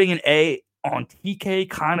 them putting an A on TK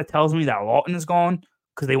kind of tells me that Lawton is gone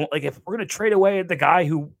because they won't, like, if we're going to trade away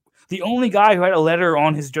the only guy who had a letter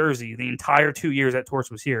on his jersey the entire 2 years that Torts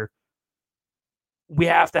was here, we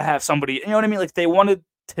have to have somebody, you know what I mean? Like, they wanted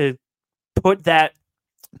to put the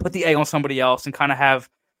A on somebody else and kind of have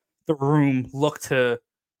the room look to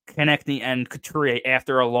Konecny and Couturier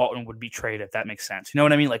after a Lawton would be traded, if that makes sense. You know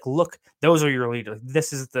what I mean? Like, look, those are your leaders.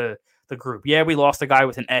 This is the group. Yeah, we lost a guy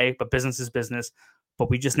with an A, but business is business. But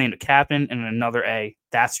we just named a captain and another A.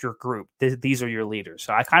 That's your group. These are your leaders.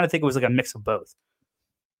 So I kind of think it was like a mix of both.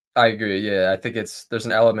 I agree. Yeah, I think there's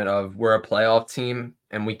an element of we're a playoff team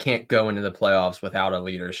and we can't go into the playoffs without a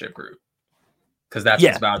leadership group because that's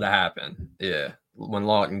what's about to happen. Yeah, when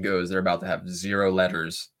Lawton goes, they're about to have 0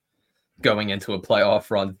 letters going into a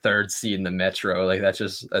playoff run, 3rd seed in the Metro. Like that's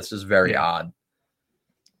just very odd.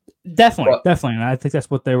 Definitely. And I think that's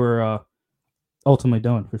what they were ultimately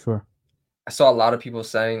doing for sure. I saw a lot of people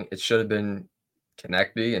saying it should have been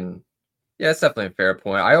Konecny, and yeah, it's definitely a fair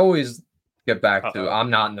point. I always get back to I'm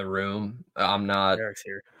not in the room. I'm not. Derek's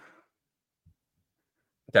here.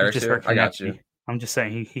 Derek's here. I got you. I'm just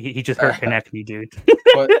saying he just heard Konecny, dude.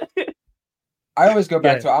 But I always go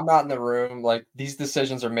back to I'm not in the room. Like, these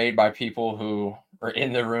decisions are made by people who are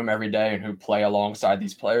in the room every day and who play alongside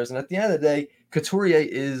these players. And at the end of the day, Couturier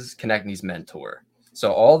is Konecny's mentor.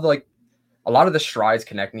 So a lot of the strides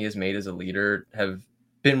Konecny has made as a leader have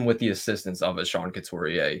been with the assistance of a Sean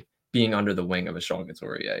Couturier, being under the wing of a Sean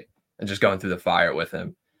Couturier and just going through the fire with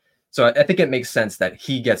him. So I think it makes sense that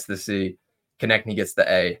he gets the C, Konecny gets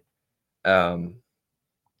the A.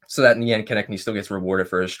 So that in the end, Konecny still gets rewarded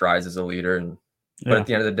for his strides as a leader. But at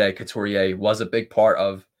the end of the day, Couturier was a big part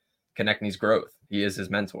of Konecny's growth. He is his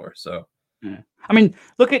mentor. So, I mean,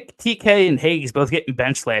 look at TK and Hayes both getting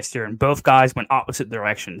benched last year, and both guys went opposite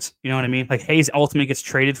directions. You know what I mean? Like, Hayes ultimately gets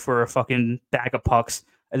traded for a fucking bag of pucks,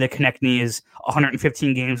 and then Konecny is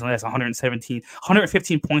 115 games in the last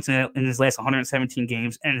 115 points in his last 117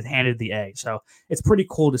 games, and is handed the A. So it's pretty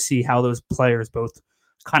cool to see how those players both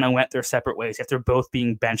kind of went their separate ways after both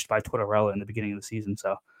being benched by Tortorella in the beginning of the season.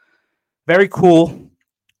 So very cool.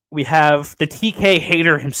 We have the TK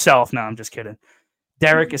hater himself. No, I'm just kidding.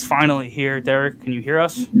 Derek is finally here. Derek, can you hear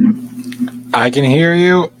us? I can hear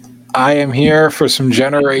you. I am here for some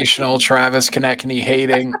generational Travis Konecny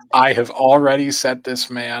hating. I have already sent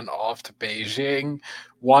this man off to Beijing.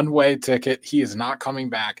 One-way ticket. He is not coming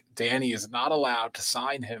back. Danny is not allowed to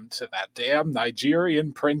sign him to that damn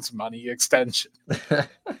Nigerian Prince money extension.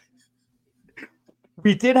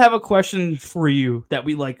 We did have a question for you that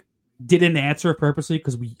we didn't answer purposely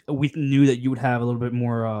because we knew that you would have a little bit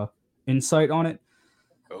more insight on it.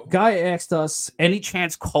 Guy asked us, any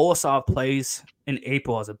chance Kolosov plays in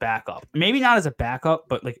April as a backup? Maybe not as a backup,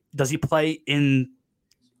 but like, does he play in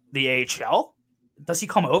the AHL? Does he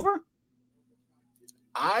come over?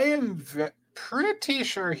 I am pretty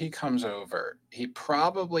sure he comes over. He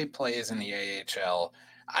probably plays in the AHL.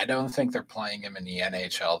 I don't think they're playing him in the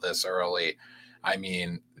NHL this early. I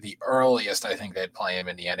mean, the earliest I think they'd play him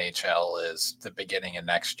in the NHL is the beginning of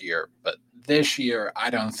next year. But this year, I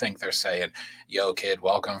don't think they're saying, yo, kid,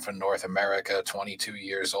 welcome from North America, 22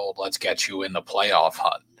 years old. Let's get you in the playoff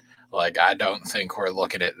hunt. Like, I don't think we're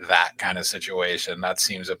looking at that kind of situation. That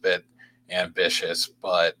seems a bit ambitious.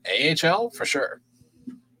 But AHL, for sure.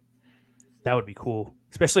 That would be cool.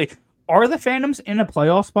 Especially, are the Phantoms in a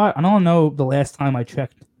playoff spot? I don't know the last time I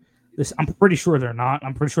checked this. I'm pretty sure they're not.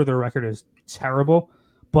 I'm pretty sure their record is terrible.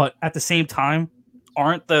 But at the same time,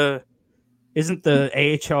 isn't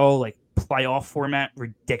the AHL like playoff format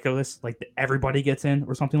ridiculous? Like everybody gets in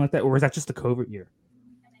or something like that? Or is that just the COVID year?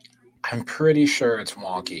 I'm pretty sure it's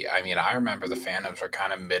wonky. I mean, I remember the Phantoms were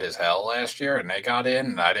kind of mid as hell last year, and they got in,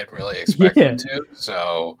 and I didn't really expect them to.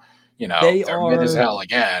 So, they're mid as hell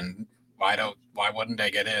again. Why wouldn't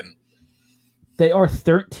they get in? They are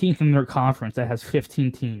 13th in their conference that has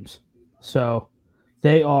 15 teams. So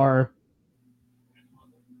they are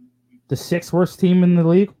the 6th worst team in the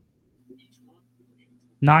league.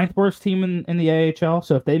 9th worst team in the AHL.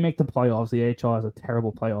 So if they make the playoffs, the AHL has a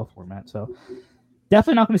terrible playoff format. So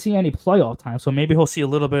definitely not going to see any playoff time. So maybe he'll see a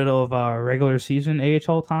little bit of regular season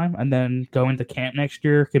AHL time and then go into camp next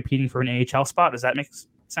year competing for an AHL spot. Does that make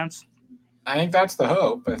sense? I think that's the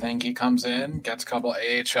hope. I think he comes in, gets a couple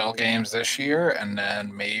AHL games this year, and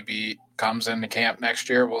then maybe comes into camp next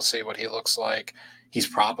year. We'll see what he looks like. He's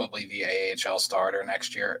probably the AHL starter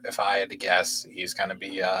next year. If I had to guess, he's going to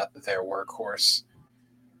be their workhorse.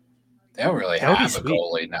 They don't really have a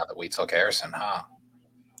goalie now that we took Harrison, huh?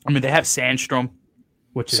 I mean, they have Sandstrom,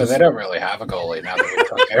 so they don't really have a goalie now that we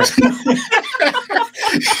took Harrison.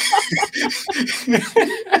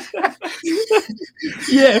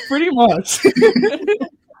 Yeah, pretty much.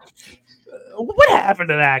 What happened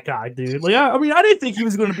to that guy, dude? Like, I mean, I didn't think he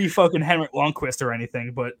was going to be fucking Henrik Lundqvist or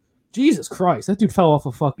anything, but Jesus Christ, that dude fell off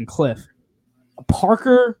a fucking cliff.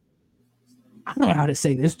 Parker, I don't know how to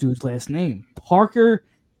say this dude's last name. Parker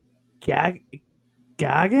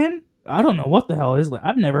Gagan? I don't know what the hell is.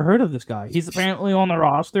 I've never heard of this guy. He's apparently on the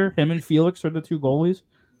roster. Him and Felix are the two goalies.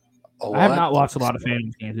 I have not watched a lot of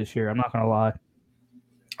Phantoms games this year. I'm not going to lie.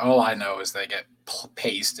 All I know is they get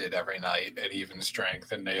pasted every night at even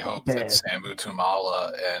strength, and they hope that Samu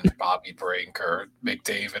Tumala and Bobby Brink or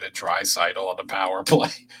McDavid and Draisaitl on the power play.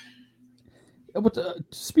 But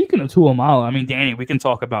speaking of Tuamala, I mean, Danny, we can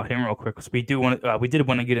talk about him real quick because we did want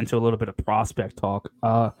to get into a little bit of prospect talk.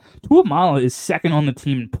 Tuamala is second on the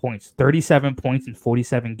team in points, 37 points in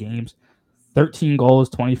 47 games, 13 goals,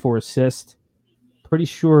 24 assists. Pretty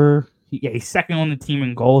sure he's second on the team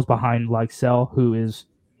in goals behind Lysell, who is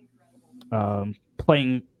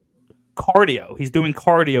playing cardio. He's doing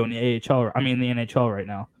cardio in the AHL. I mean, the NHL right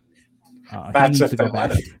now. That's if they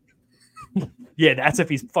let him. Yeah, that's if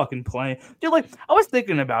he's fucking playing. Dude, like, I was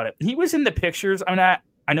thinking about it. He was in the pictures. I mean,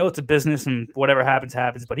 I know it's a business and whatever happens,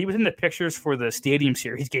 but he was in the pictures for the Stadium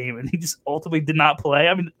Series game, and he just ultimately did not play.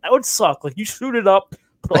 I mean, that would suck. Like, you suited up,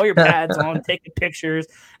 put all your pads on, taking pictures,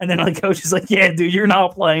 and then, like, coach is like, yeah, dude, you're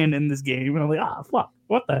not playing in this game. And I'm like, fuck,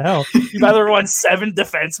 what the hell? You'd rather run 7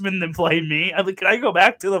 defensemen than play me? I'm like, can I go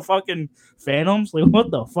back to the fucking Phantoms? Like, what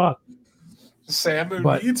the fuck?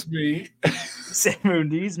 Samu needs me. Samu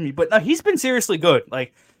needs me. But no, he's been seriously good.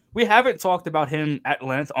 Like, we haven't talked about him at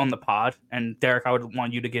length on the pod. And Derek, I would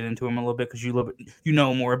want you to get into him a little bit because you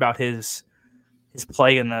know more about his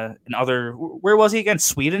play in other. Where was he again?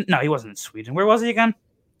 Sweden? No, he wasn't in Sweden. Where was he again?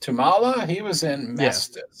 Tumala, he was in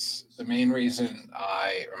Mestis. Yeah. The main reason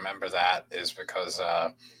I remember that is because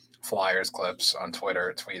Flyers Clips on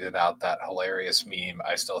Twitter tweeted out that hilarious meme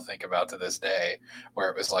I still think about to this day, where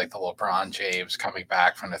it was like the LeBron James coming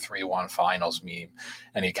back from the 3-1 finals meme,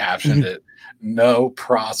 and he captioned it, "No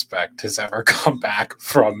prospect has ever come back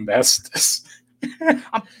from Mestis."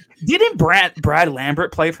 Didn't Brad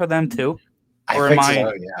Lambert play for them too? I think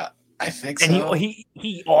so, yeah. I think and so. And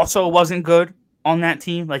he also wasn't good on that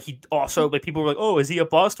team. Like, he also, like, people were like, oh, is he a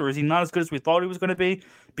bust or is he not as good as we thought he was going to be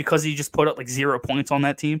because he just put up like 0 points on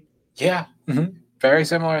that team? Yeah. Mm-hmm. Very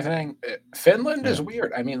similar thing. Finland is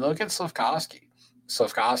weird. I mean, look at Slafkovsky.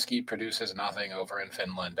 Slafkovsky produces nothing over in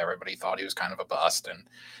Finland. Everybody thought he was kind of a bust, and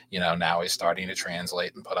now he's starting to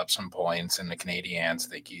translate and put up some points, and the Canadians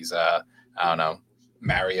think he's I don't know,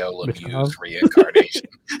 Mario Lemieux's reincarnation.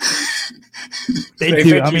 They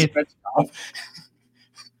do. I mean,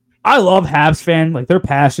 I love Habs fan. Like they're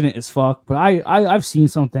passionate as fuck. But I've seen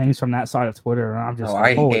some things from that side of Twitter, and I'm just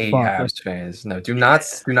like, I holy hate fuck. Habs fans. No, do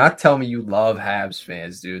not tell me you love Habs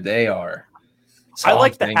fans, dude. They are. I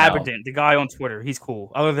like the Something else. Haberden, the guy on Twitter. He's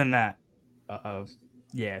cool. Other than that,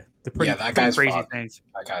 yeah, that guy's crazy fun. things.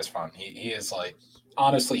 That guy's fun. He is like,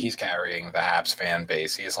 honestly, he's carrying the Habs fan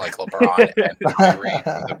base. He's like LeBron and Kyrie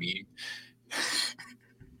for the meme.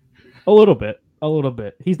 A little bit.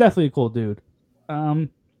 He's definitely a cool dude.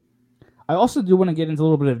 I also do want to get into a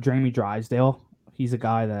little bit of Jamie Drydale. He's a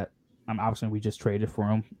guy that obviously we just traded for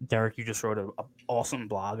him. Derek, you just wrote an awesome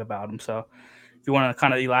blog about him. So if you want to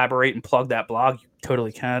kind of elaborate and plug that blog, you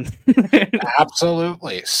totally can.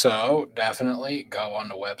 Absolutely. So definitely go on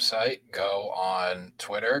the website, go on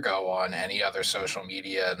Twitter, go on any other social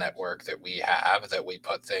media network that we have that we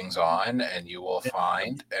put things on, and you will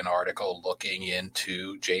find an article looking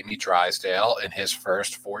into Jamie Drydale in his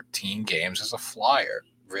first 14 games as a Flyer.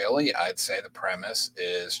 Really, I'd say the premise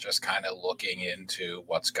is just kind of looking into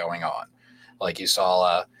what's going on. Like you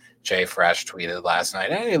saw Jay Fresh tweeted last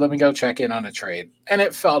night, hey, let me go check in on a trade. And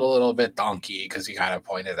it felt a little bit donkey because he kind of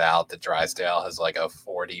pointed out that Drysdale has like a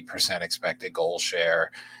 40% expected goal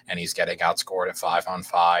share, and he's getting outscored at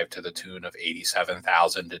 5-on-5 to the tune of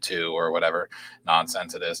 87,000 to 2 or whatever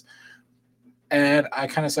nonsense it is. And I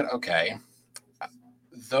kind of said, okay,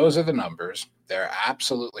 those are the numbers. They're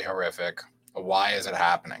absolutely horrific. Why is it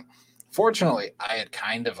happening? Fortunately, I had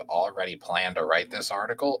kind of already planned to write this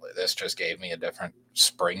article. This just gave me a different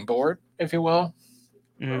springboard, if you will.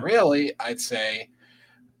 But really, I'd say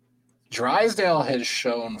Drysdale has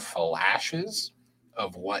shown flashes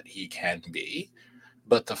of what he can be,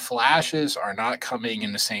 but the flashes are not coming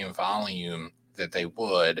in the same volume that they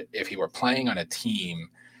would if he were playing on a team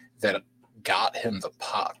that got him the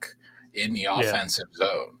puck in the offensive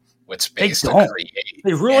zone with space to create.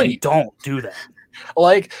 They really don't do that.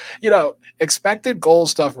 Like, expected goal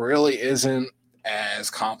stuff really isn't as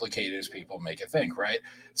complicated as people make it think, right?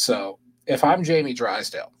 So if I'm Jamie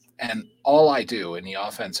Drysdale and all I do in the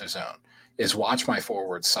offensive zone is watch my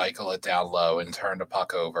forward cycle it down low and turn the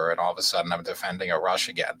puck over, and all of a sudden I'm defending a rush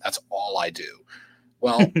again, that's all I do.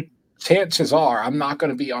 Well, chances are I'm not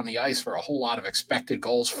going to be on the ice for a whole lot of expected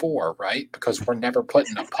goals for, right? Because we're never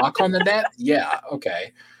putting a puck on the net. Yeah,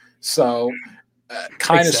 okay. So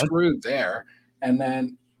kind of screwed there. And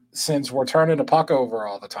then since we're turning the puck over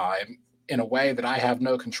all the time in a way that I have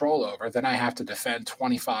no control over, then I have to defend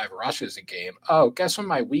 25 rushes a game. Oh, guess what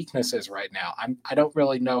my weakness is right now? I don't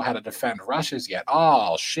really know how to defend rushes yet.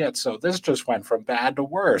 Oh, shit. So this just went from bad to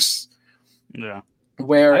worse. Yeah.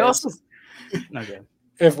 Whereas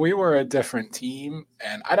if we were a different team,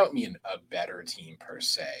 and I don't mean a better team per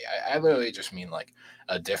se, I literally just mean like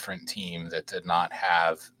a different team that did not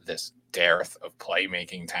have this dearth of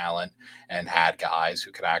playmaking talent and had guys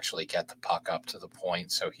who could actually get the puck up to the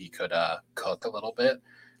point so he could cook a little bit,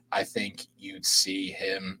 I think you'd see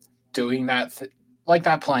him doing that, like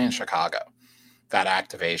that play in Chicago, that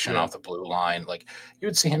activation off the blue line. Like you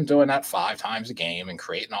would see him doing that 5 times a game and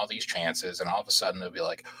creating all these chances, and all of a sudden it'll be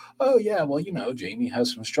like, oh yeah, well, Jamie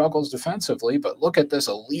has some struggles defensively, but look at this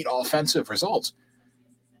elite offensive results.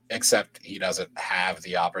 Except he doesn't have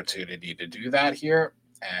the opportunity to do that here.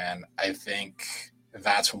 And I think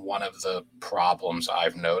that's one of the problems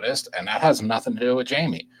I've noticed. And that has nothing to do with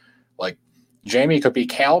Jamie. Like, Jamie could be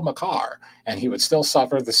Cale Makar, and he would still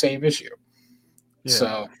suffer the same issue. Yeah.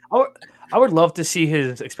 So I would love to see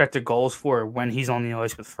his expected goals for when he's on the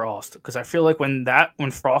ice with Frost, because I feel like when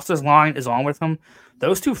Frost's line is on with him,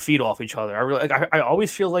 those two feed off each other. I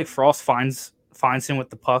always feel like Frost finds him with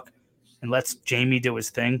the puck and lets Jamie do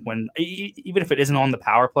his thing even if it isn't on the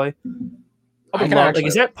power play.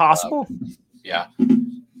 Is that possible? Yeah.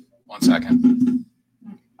 1 second.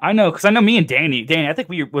 I know, because I know me and Danny, I think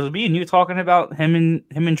was it me and you talking about him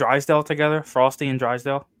and Drysdale together, Frosty and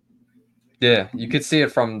Drysdale? Yeah, you could see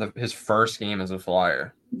it from his first game as a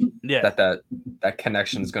Flyer. Yeah, that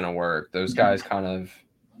connection is going to work. Those guys kind of,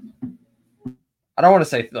 I don't want to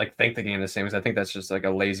say like think the game the same, because I think that's just like a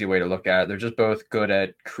lazy way to look at it. They're just both good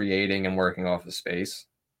at creating and working off the space.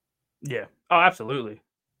 Yeah. Oh, absolutely.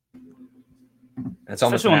 It's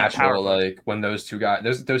almost natural, like when those two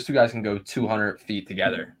guys can go 200 feet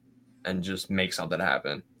together and just make something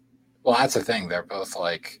happen. Well, that's the thing. They both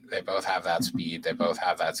have that speed. They both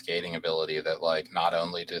have that skating ability that, like, not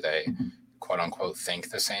only do they quote unquote think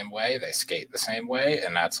the same way, they skate the same way.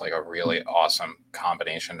 And that's like a really awesome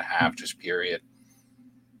combination to have, just period.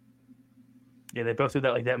 Yeah, they both do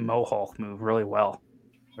that mohawk move really well,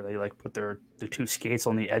 where they like put their two skates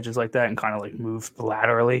on the edges like that and kind of like move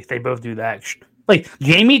laterally. They both do that. Like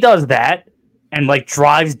Jamie does that, and like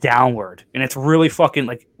drives downward, and it's really fucking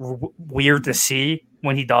like weird to see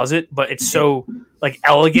when he does it, but it's so like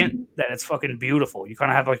elegant that it's fucking beautiful. You kind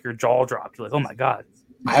of have like your jaw dropped. You're like, oh my god.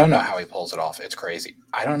 I don't know how he pulls it off. It's crazy.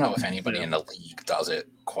 I don't know if anybody in the league does it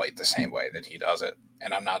quite the same way that he does it.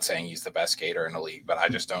 And I'm not saying he's the best skater in the league, but I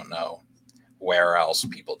just don't know where else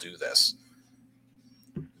people do this.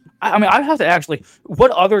 I mean, I have to actually.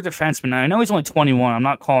 What other defenseman? I know he's only 21. I'm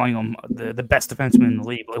not calling him the best defenseman in the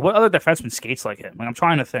league. But like, what other defenseman skates like him? Like, I'm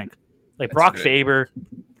trying to think. Like That's Brock good. Faber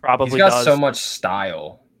probably He's got does. so much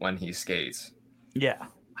style when he skates. Yeah,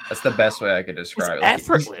 that's the best way I could describe it.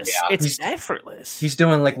 Effortless. It's effortless. He's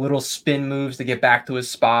doing like little spin moves to get back to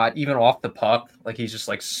his spot, even off the puck. Like he's just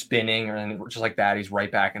like spinning, and just like that, he's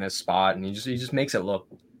right back in his spot, and he just makes it look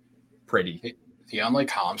pretty. The only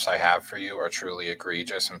comps I have for you are truly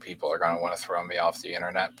egregious, and people are going to want to throw me off the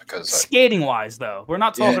internet because skating wise, though, we're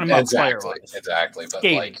not talking about player wise. Exactly, but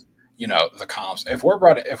skating. Like the comps. If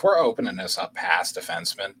we're opening this up past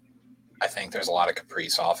defensemen, I think there's a lot of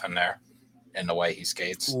Kaprizov in there in the way he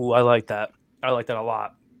skates. Ooh, I like that. I like that a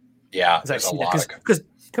lot. Yeah, there's a lot because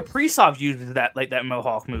Kaprizov uses that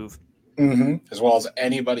Mohawk move, as well as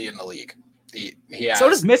anybody in the league. He has, so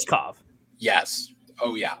does Michkov. Yes.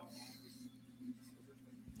 Oh yeah.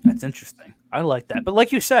 That's interesting. I like that. But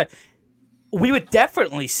like you said, we would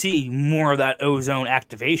definitely see more of that ozone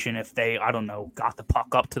activation if they, I don't know, got the puck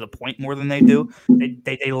up to the point more than they do.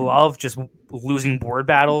 They love just losing board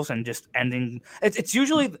battles and just ending. It's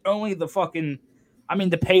usually only the fucking. I mean,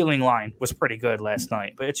 the Paling line was pretty good last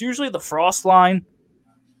night, but it's usually the Frost line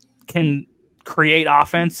can create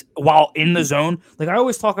offense while in the zone. Like I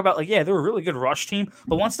always talk about, like, yeah, they're a really good rush team,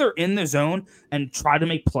 but once they're in the zone and try to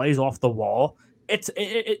make plays off the wall,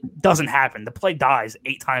 it doesn't happen. The play dies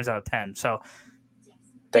 8 times out of 10. So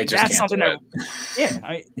they just that's something that,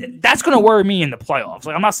 that's going to worry me in the playoffs.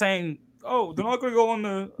 Like I'm not saying, oh, they're not going to go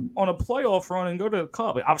on a playoff run and go to the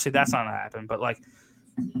cup. Obviously, that's not going to happen. But like,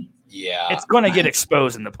 yeah, it's going to get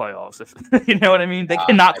exposed in the playoffs. If you know what I mean. They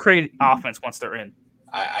cannot create offense once they're in.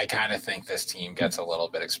 I kind of think this team gets a little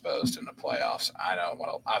bit exposed in the playoffs.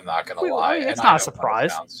 I'm not going to lie. It's not a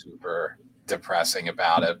surprise. Sound super depressing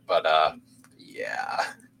about it, but yeah.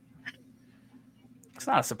 It's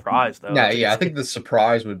not a surprise, though. Yeah. I think the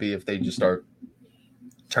surprise would be if they just start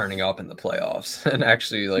turning up in the playoffs and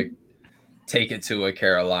actually like take it to a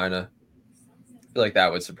Carolina. I feel like that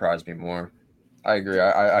would surprise me more. I agree.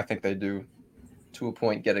 I think they do, to a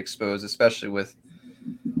point, get exposed, especially with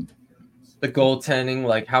the goaltending.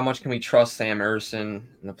 Like, how much can we trust Sam Ersson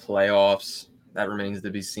in the playoffs? That remains to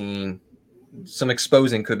be seen. Some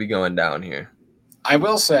exposing could be going down here. I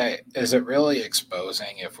will say, is it really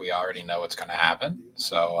exposing if we already know what's going to happen?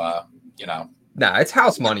 So, Nah, it's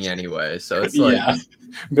house money anyway. So it's like, yeah,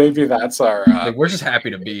 maybe that's our. Like, we're just happy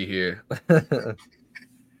to be here.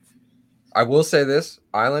 I will say this: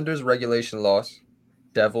 Islanders regulation loss,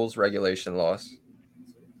 Devils regulation loss.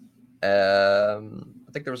 I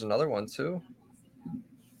think there was another one too.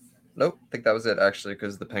 Nope, I think that was it actually,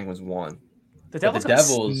 because the Penguins won. The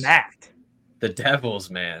Devils smacked. The Devils,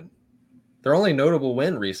 man. Their only notable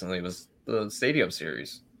win recently was the Stadium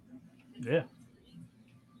Series. Yeah.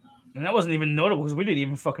 And that wasn't even notable because we didn't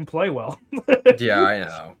even fucking play well. Yeah, I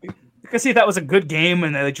know. You can see that was a good game,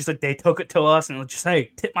 and they took it to us, and just, hey,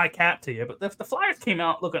 tip my cap to you. But the Flyers came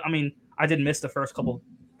out looking. I mean, I did miss the first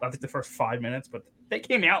 5 minutes, but they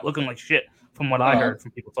came out looking like shit from what I heard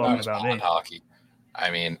from people talking about me. Hockey. I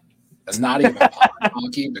mean, it's not even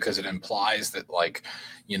hockey because it implies that, like,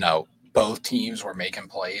 both teams were making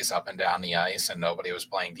plays up and down the ice and nobody was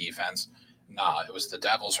playing defense. Nah, it was the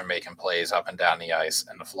Devils were making plays up and down the ice,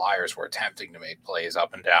 and the Flyers were attempting to make plays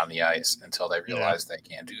up and down the ice until they realized they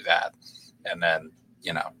can't do that. And then,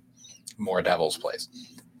 more Devils plays.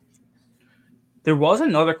 There was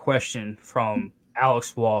another question from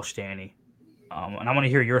Alex Walsh, Danny. And I want to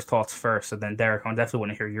hear your thoughts first, and then Derek, I definitely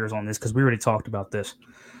want to hear yours on this because we already talked about this.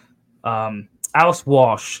 Alex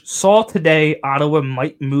Walsh saw today Ottawa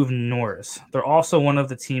might move Norris. They're also one of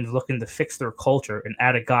the teams looking to fix their culture and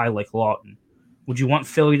add a guy like Lawton. Would you want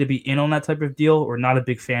Philly to be in on that type of deal, or not a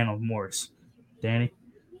big fan of Morris? Danny?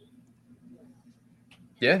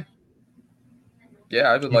 Yeah,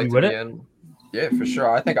 I would like to be in. Yeah, for sure.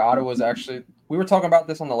 I think Ottawa's actually – we were talking about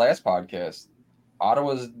this on the last podcast.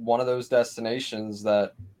 Ottawa's one of those destinations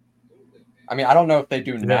that – I mean, I don't know if they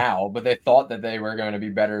do now, but they thought that they were going to be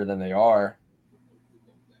better than they are.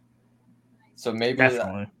 So maybe,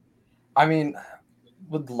 definitely. I mean,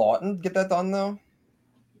 would Lawton get that done though?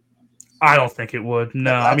 I don't think it would.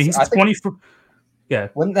 No, I mean, he's 24. Yeah,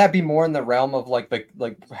 wouldn't that be more in the realm of like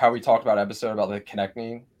how we talked about episode about the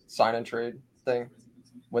Konecny sign and trade thing?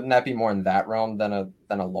 Wouldn't that be more in that realm than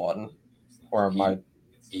a Lawton? Or am I?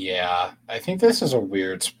 Yeah, I think this is a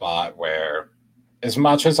weird spot where, as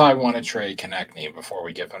much as I want to trade Konecny before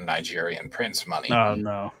we give him Nigerian Prince money, Oh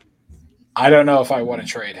no, I don't know if I want to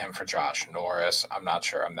trade him for Josh Norris. I'm not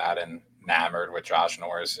sure I'm that enamored with Josh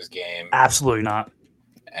Norris's game. absolutely not.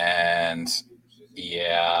 And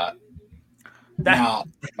yeah, now,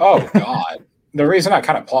 oh god, the reason I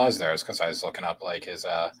kind of paused there is because I was looking up like his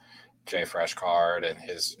J Fresh card and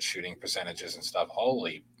his shooting percentages and stuff.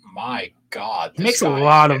 Holy my god, He makes a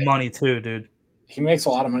lot of money too, dude. He makes a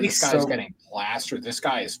lot of money. This guy's getting plastered. This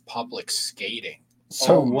guy is public skating.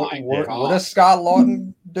 So would a Scott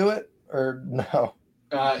Lawton do it or no?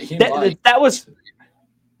 That was,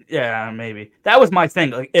 yeah, maybe that was my thing.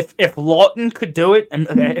 Like if Lawton could do it, and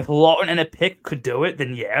if Lawton and a pick could do it,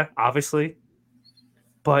 then yeah, obviously.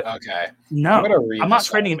 But okay, no, I'm not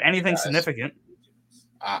trading him anything significant.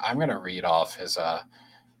 I'm gonna read off his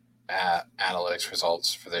analytics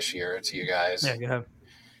results for this year to you guys. Yeah, go ahead.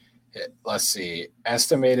 Let's see.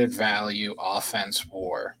 Estimated value offense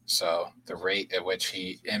WAR. So the rate at which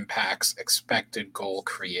he impacts expected goal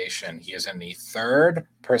creation. He is in the third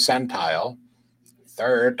percentile.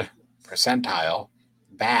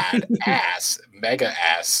 Bad ass. Mega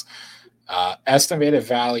ass. Estimated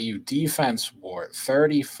value defense WAR.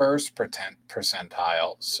 31st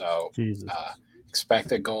percentile. So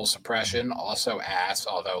expected goal suppression. Also ass,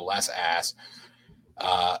 although less ass.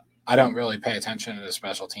 I don't really pay attention to the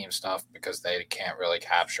special team stuff because they can't really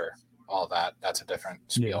capture all that. That's a different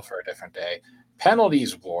spiel for a different day.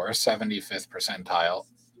 Penalties WAR, 75th percentile.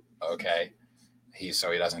 Okay. He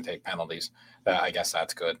doesn't take penalties. I guess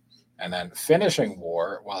that's good. And then finishing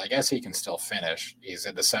WAR, well, I guess he can still finish. He's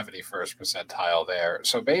in the 71st percentile there.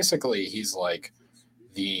 So basically, he's like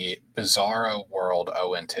the bizarro world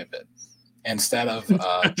Owen Tippett. Instead of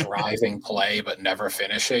driving play but never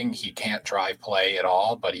finishing, he can't drive play at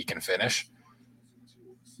all, but he can finish.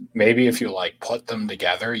 Maybe if you like put them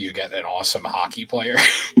together, you get an awesome hockey player.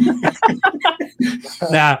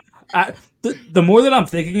 Nah, the more that I'm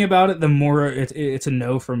thinking about it, the more it's a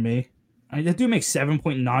no from me. I mean, that dude makes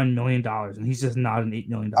 $7.9 million, and he's just not an $8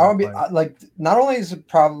 million. I would be like, not only is it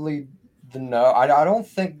probably the no, I don't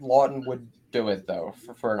think Lawton would do it though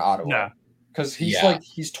for an Ottawa. No. Because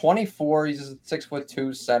he's 24, he's a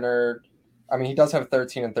 6'2" center. I mean, he does have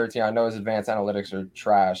 13 and 13. I know his advanced analytics are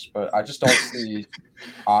trash, but I just don't see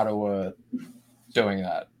Ottawa doing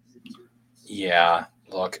that. Yeah,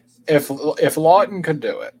 look, if Lawton could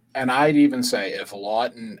do it, and I'd even say if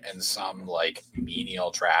Lawton and some like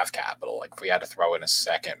menial draft capital, like if we had to throw in a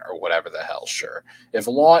second or whatever the hell, sure. If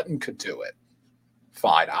Lawton could do it,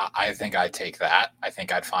 fine. I think I'd take that. I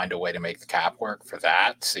think I'd find a way to make the cap work for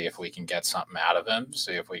that, see if we can get something out of him,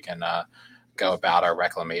 see if we can go about our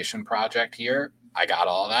reclamation project here. I got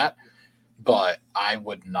all that. But I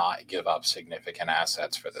would not give up significant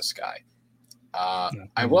assets for this guy.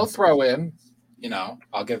 I will throw in,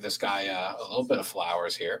 I'll give this guy a little bit of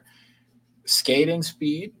flowers here. Skating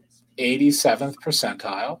speed, 87th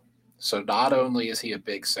percentile. So not only is he a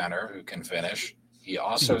big center who can finish, he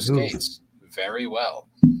also skates very well.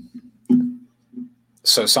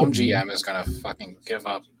 So some GM is going to fucking give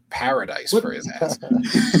up paradise for his ass.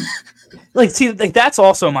 That's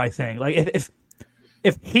also my thing. Like,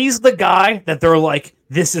 if he's the guy that they're like,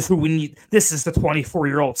 this is who we need, this is the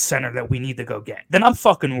 24-year-old center that we need to go get, then I'm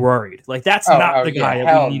fucking worried. Like, that's not the guy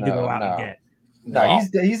that we need to go out and get. No,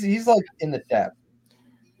 he's like in the depth.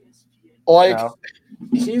 Like,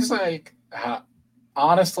 he's like...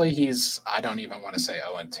 honestly, I don't even want to say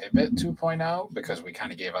Owen Tippett 2.0 because we kind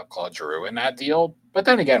of gave up Claude Giroux in that deal. But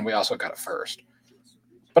then again, we also got a first.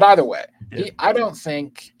 But either way, I don't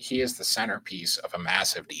think he is the centerpiece of a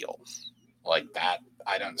massive deal like that.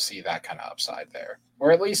 I don't see that kind of upside there,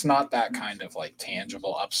 or at least not that kind of like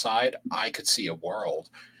tangible upside. I could see a world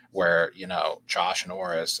where, Josh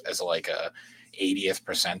Norris as like a 80th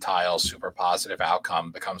percentile super positive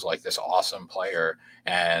outcome becomes like this awesome player,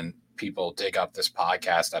 and people dig up this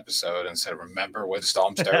podcast episode and said, remember when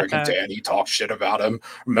Stomps, Derek, and Danny talked shit about him?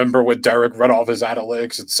 Remember when Derek read off his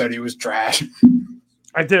analytics and said he was trash?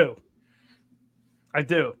 I do.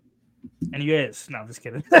 And he is. No, I'm just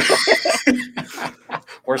kidding.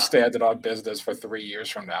 We're standing on business for 3 years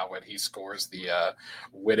from now when he scores the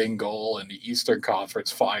winning goal in the Eastern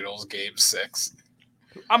Conference Finals, Game 6.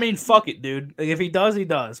 I mean, fuck it, dude. Like, if he does, he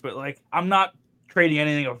does. But, like, I'm not trading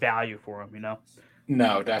anything of value for him,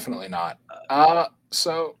 No, definitely not.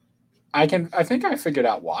 So I think I figured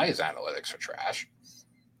out why his analytics are trash.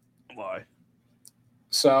 Why?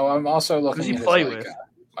 So I'm also looking at his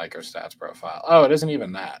microstats profile. Oh, it isn't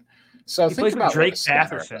even that. So he think about Drake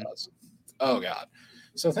Batherson. Oh God.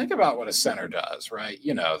 So think about what a center does, right?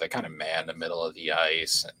 They kind of man the middle of the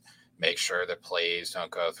ice and make sure that plays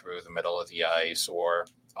don't go through the middle of the ice, or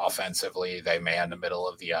offensively, they man the middle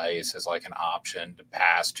of the ice as like an option to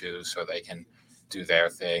pass to so they can do their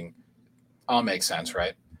thing. All makes sense,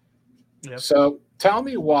 right? Yep. So tell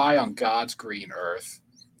me why on God's green earth,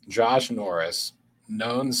 Josh Norris,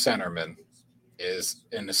 known centerman, is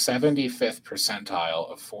in the 75th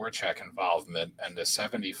percentile of forecheck involvement and the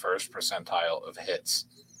 71st percentile of hits.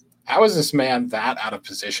 How is this man that out of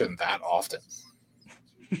position that often?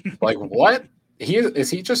 Like, what? Is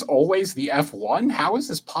he just always the F1? How is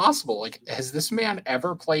this possible? Like, has this man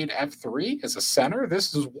ever played F3 as a center?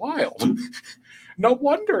 This is wild. No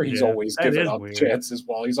wonder he's always giving up chances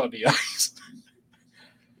while he's on the ice.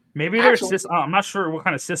 Maybe their system. I'm not sure what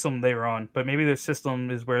kind of system they were on, but maybe their system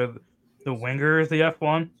is where the winger is the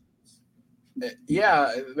F1.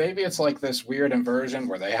 Yeah, maybe it's like this weird inversion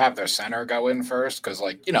where they have their center go in first, because,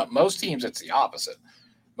 like, most teams it's the opposite.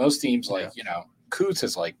 Most teams, like, Coots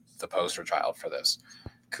is like the poster child for this.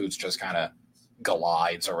 Coots just kind of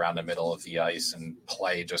glides around the middle of the ice and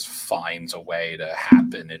play just finds a way to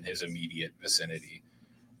happen in his immediate vicinity.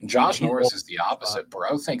 Josh Norris is the opposite.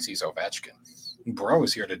 Bro thinks he's Ovechkin. Bro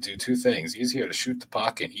is here to do two things. He's here to shoot the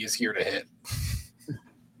puck, and he is here to hit.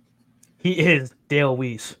 He is Dale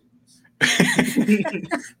Weiss.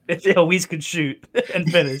 Dale Weiss could shoot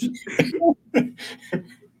and finish.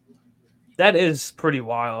 That is pretty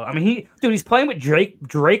wild. I mean, he's playing with Drake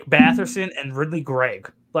Batherson and Ridley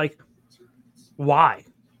Gregg. Like, why?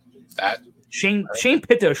 Shane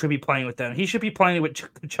Pinto should be playing with them. He should be playing with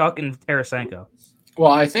Chuck and Tarasenko.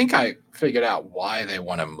 Well, I think I figured out why they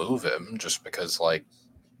want to move him, just because, like,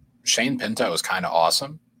 Shane Pinto is kind of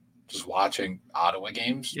awesome. Just watching Ottawa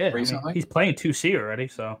games recently. I mean, he's playing 2C already,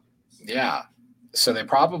 so. Yeah. So they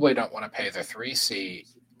probably don't want to pay the 3C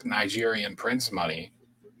Nigerian Prince money.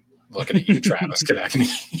 Looking at you, Travis Konecny.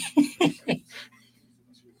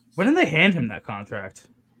 When did they hand him that contract?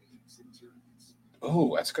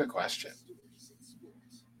 Oh, that's a good question.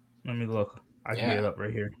 Let me look. I can get it up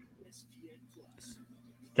right here.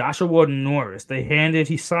 Joshua Norris.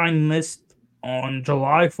 He signed this on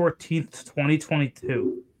July 14th,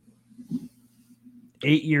 2022.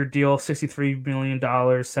 8-year deal, $63 million,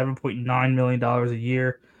 $7.9 million a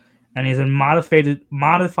year. And he's a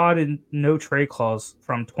modified no trade clause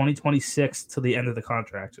from 2026 to the end of the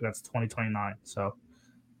contract. So that's 2029. So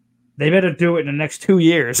they better do it in the next 2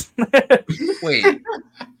 years. Wait.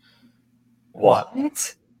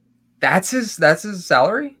 What? That's his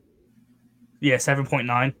salary? Yeah,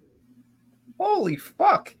 7.9. Holy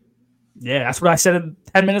fuck. Yeah, that's what I said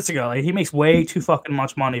 10 minutes ago. Like, he makes way too fucking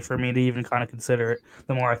much money for me to even kind of consider it.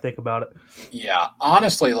 The more I think about it. Yeah,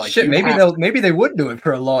 honestly, like, shit, maybe they would do it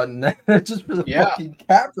for a Lawton just for the fucking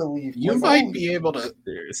cap relief. You might be able to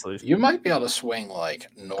seriously. You might be able to swing like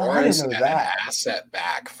Norris and an asset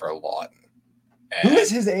back for Lawton. Who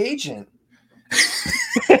is his agent?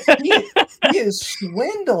 he is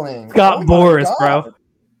swindling. Scott Boris, bro.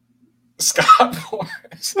 Scott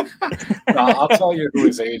Boris. No, I'll tell you who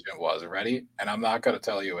his agent was. Ready? And I'm not going to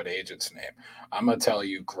tell you an agent's name. I'm going to tell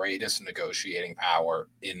you greatest negotiating power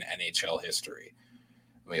in NHL history.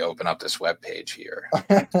 Let me open up this webpage here.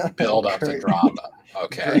 Build up the drama.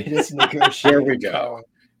 Okay. Here we go.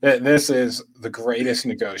 This is the greatest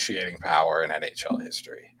negotiating power in NHL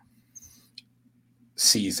history.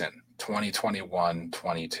 Season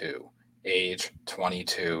 2021-22. Age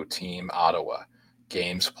 22. Team Ottawa.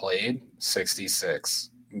 Games played,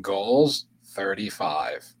 66. Goals,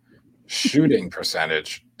 35. Shooting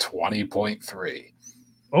percentage, 20.3.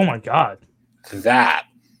 Oh, my God. That,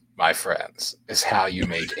 my friends, is how you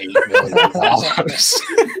make $8 million.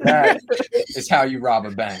 That is how you rob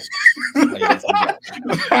a bank.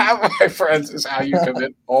 That, my friends, is how you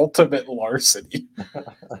commit ultimate larceny.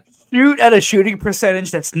 Shoot at a shooting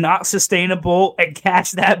percentage that's not sustainable and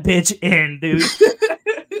cash that bitch in, dude.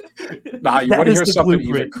 Nah, you want to hear something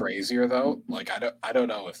even crazier though? Like, I don't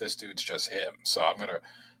know if this dude's just him. So I'm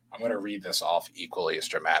gonna read this off equally as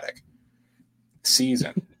dramatic.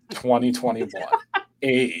 Season 2021,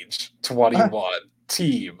 age 21,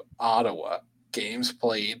 team Ottawa, games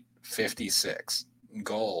played 56,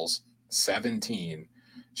 goals 17,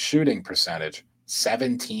 shooting percentage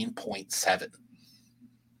 17.7.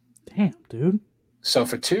 Damn, dude. So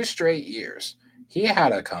for 2 straight years, he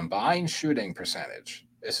had a combined shooting percentage.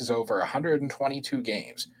 This is over 122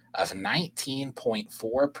 games of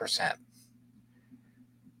 19.4%.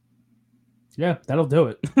 Yeah, that'll do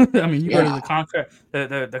it. I mean, you go to the contract,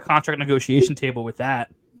 the contract negotiation table with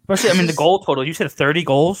that. Especially, I mean, the goal total. You said 30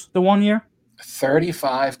 goals the 1 year.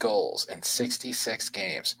 35 goals in 66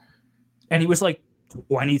 games, and he was like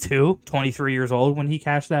 22, 23 years old when he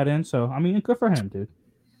cashed that in. So, I mean, good for him, dude.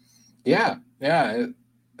 Yeah.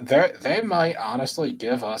 They might honestly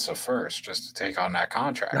give us a first just to take on that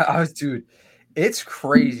contract. Dude, it's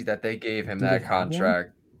crazy that they gave him that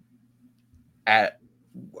contract. At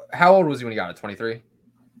how old was he when he got it? 23?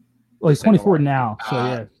 Well, he's 24 now. So,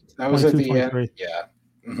 yeah. That was at the 23. end. Yeah.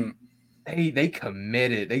 Mm-hmm. They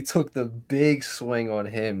committed. They took the big swing on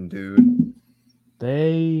him, dude.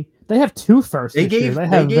 They have 2 firsts this year. They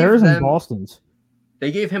have theirs and Boston's.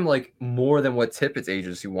 They gave him like more than what Tippett's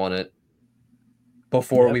agency wanted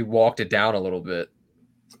before we walked it down a little bit.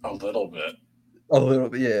 A little bit,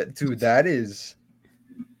 yeah, dude. That is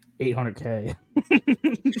 $800K.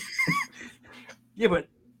 Yeah, but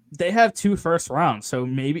they have 2 first rounds, so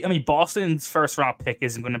maybe Boston's first round pick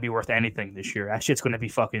isn't going to be worth anything this year. That shit's going to be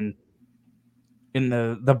fucking in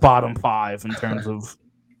the bottom 5 in terms of.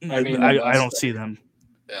 I don't see them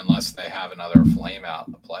unless they have another flame out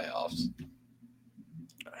in the playoffs.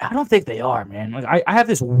 I don't think they are, man. Like I have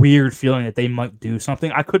this weird feeling that they might do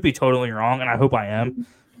something. I could be totally wrong, and I hope I am,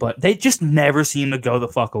 but they just never seem to go the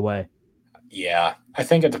fuck away. Yeah, I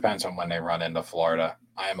think it depends on when they run into Florida.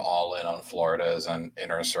 I am all in on Florida as an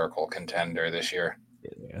inner circle contender this year.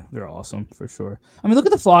 Yeah, they're awesome for sure. I mean, look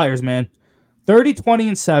at the Flyers, man. 30, 20,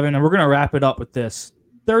 and 7, and we're going to wrap it up with this.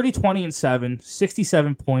 30, 20, and 7,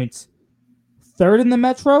 67 points. Third in the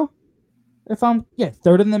Metro?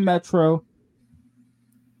 Third in the Metro.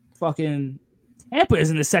 Fucking Tampa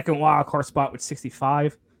is in the second wild card spot with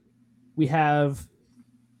 65. We have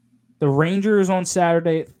the Rangers on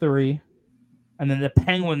Saturday at 3, and then the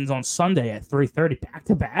Penguins on Sunday at 3:30.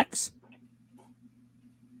 Back-to-backs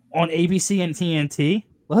on ABC and TNT.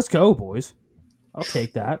 Let's go, boys. I'll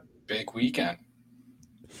take that. Big weekend.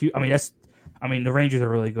 The Rangers are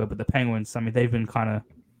really good, but the Penguins, they've been kind of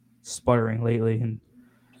sputtering lately. And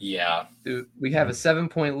yeah, dude, we have a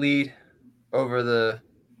 7-point lead over the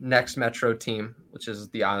next Metro team, which is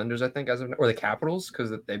the Islanders, I think, or the Capitals,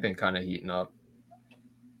 because they've been kind of heating up.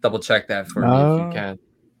 Double check that for me if you can.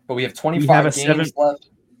 But we have 25 games left.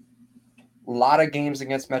 A lot of games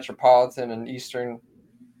against Metropolitan and Eastern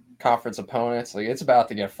Conference opponents. Like, it's about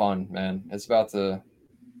to get fun, man. There's about to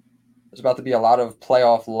be a lot of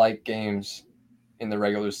playoff-like games in the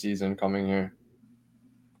regular season coming here.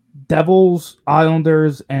 Devils,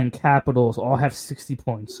 Islanders, and Capitals all have 60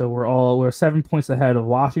 points. So we're 7 points ahead of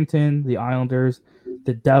Washington, the Islanders,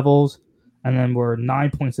 the Devils, and then we're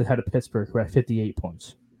 9 points ahead of Pittsburgh, who have 58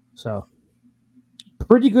 points. So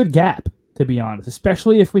pretty good gap, to be honest,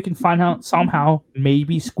 especially if we can find out somehow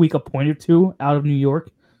maybe squeak a point or 2 out of New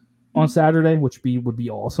York on Saturday, which would be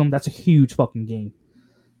awesome. That's a huge fucking game.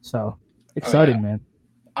 So exciting, man.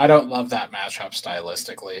 I don't love that matchup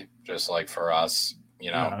stylistically, just like for us.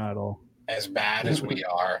 Not at all. As bad as we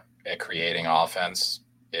are at creating offense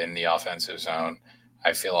in the offensive zone,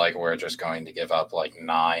 I feel like we're just going to give up like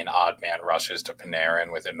 9 odd man rushes to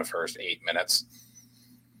Panarin within the first 8 minutes.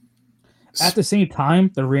 At the same time,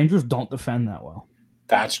 the Rangers don't defend that well.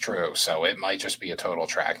 That's true. So it might just be a total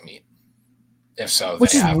track meet. If so,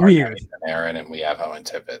 which is weird. Panarin and we have Owen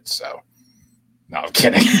Tippett. So no, I'm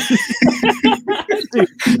kidding. Dude,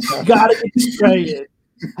 gotta get the spray in.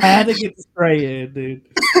 Had to get the spray in, dude.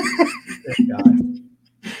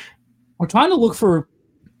 We're trying to look for.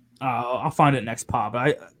 I'll find it next pod.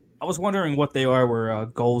 But I was wondering what they were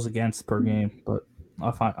goals against per game, but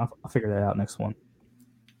I'll figure that out next one.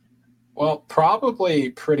 Well,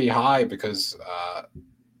 probably pretty high because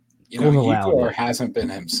Igor hasn't been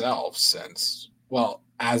himself since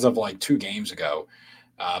as of like 2 games ago.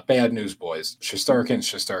 Bad news, boys.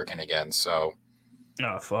 Shesterkin again. So,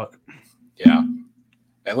 oh fuck. Yeah.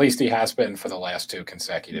 At least he has been for the last 2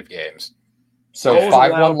 consecutive games. So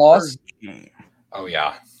 5-1 loss? Oh,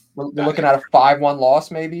 yeah. We're looking at a 5-1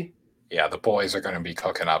 loss, maybe? Yeah, the boys are going to be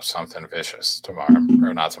cooking up something vicious tomorrow.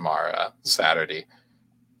 Or not tomorrow, Saturday.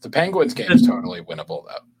 The Penguins game is totally winnable,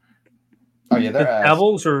 though. Oh, yeah, they're the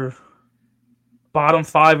Devils are bottom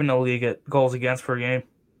 5 in the league at goals against per game.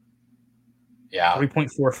 Yeah.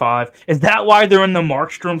 3.45. Is that why they're in the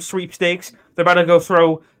Markstrom sweepstakes? They're about to go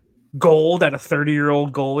throw gold at a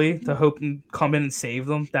 30-year-old goalie to hope and come in and save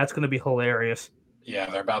them. That's going to be hilarious. Yeah,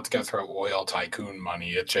 they're about to go throw oil tycoon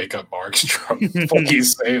money at Jacob Markstrom.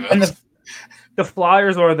 Please save us. And the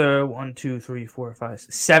Flyers are the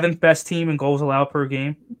 7th best team in goals allowed per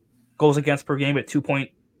game. Goals against per game at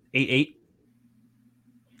 2.88.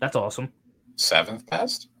 That's awesome. 7th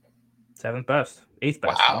best? 7th best. 8th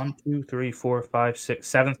best. Wow. 1, 2, 3, 4, 5, 6.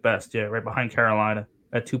 7th best. Yeah, right behind Carolina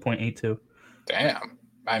at 2.82. Damn.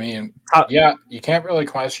 I mean, you can't really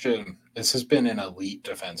question. This has been an elite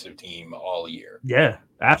defensive team all year. Yeah,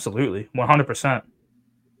 absolutely. 100%.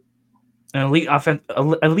 an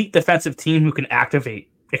elite defensive team who can activate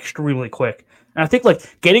extremely quick. And I think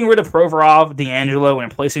like getting rid of Provorov, D'Angelo, and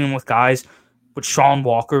replacing them with guys with Sean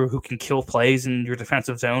Walker who can kill plays in your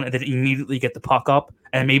defensive zone and then immediately get the puck up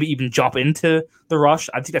and maybe even jump into the rush.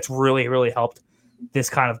 I think that's really, really helped this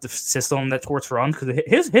kind of system that Torts runs, because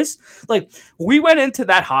his like we went into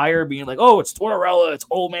that hire being like, oh, it's Tortorella, it's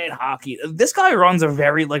old man hockey. This guy runs a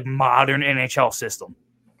very like modern NHL system,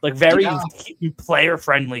 like very player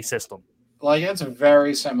friendly system. Like it's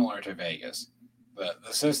very similar to Vegas. The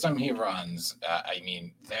system he runs, I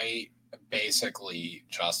mean, they basically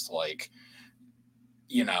just like,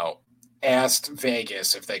 asked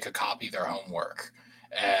Vegas if they could copy their homework.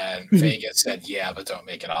 And Vegas said, yeah, but don't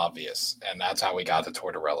make it obvious. And that's how we got the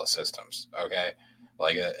Tortorella systems. Okay.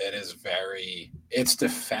 Like it's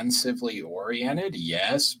defensively oriented.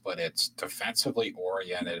 Yes, but it's defensively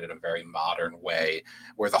oriented in a very modern way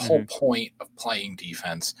where the whole point of playing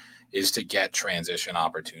defense is to get transition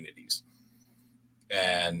opportunities.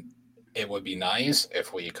 And it would be nice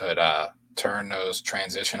if we could turn those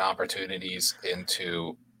transition opportunities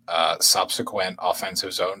into subsequent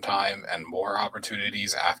offensive zone time and more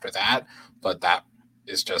opportunities after that. But that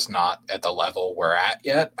is just not at the level we're at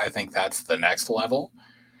yet. I think that's the next level.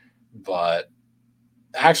 But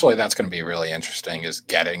actually, that's going to be really interesting, is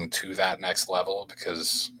getting to that next level,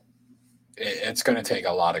 because it's going to take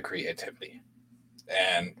a lot of creativity.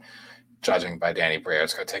 And judging by Danny Briere,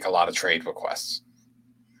 it's going to take a lot of trade requests.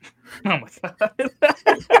 Oh my god!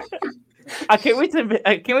 I can't wait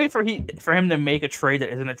for him to make a trade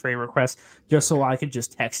that isn't a trade request, just so I could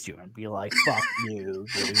just text you and be like, "Fuck you,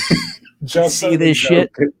 dude." Just see this shit.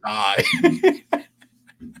 Dan,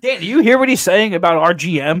 do you hear what he's saying about our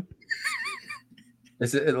GM?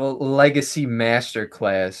 It's a legacy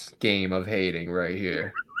masterclass game of hating right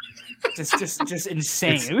here. Just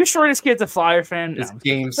insane. Are we sure this kid's a Flyer fan? It's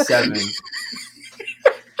Game 7.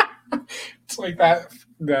 It's like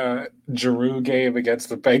the Giroux game against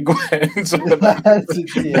the Penguins.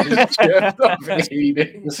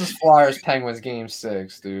 This is Flyers Penguins Game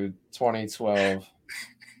 6, dude. 2012.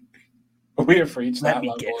 We have reached that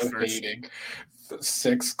level of hating.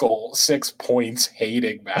 6 points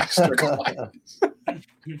hating masterclass.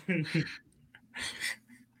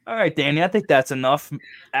 All right, Danny, I think that's enough.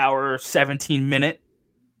 Our 17-minute.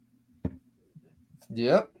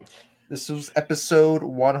 Yep. This was episode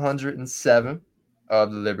 107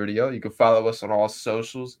 of the Libertyo. You can follow us on all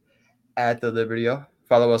socials at the Libertyo.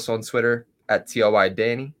 Follow us on Twitter at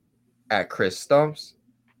TOYDanny, at Chris Stumps,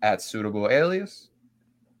 at Suitable Alias.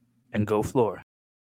 And go Floor.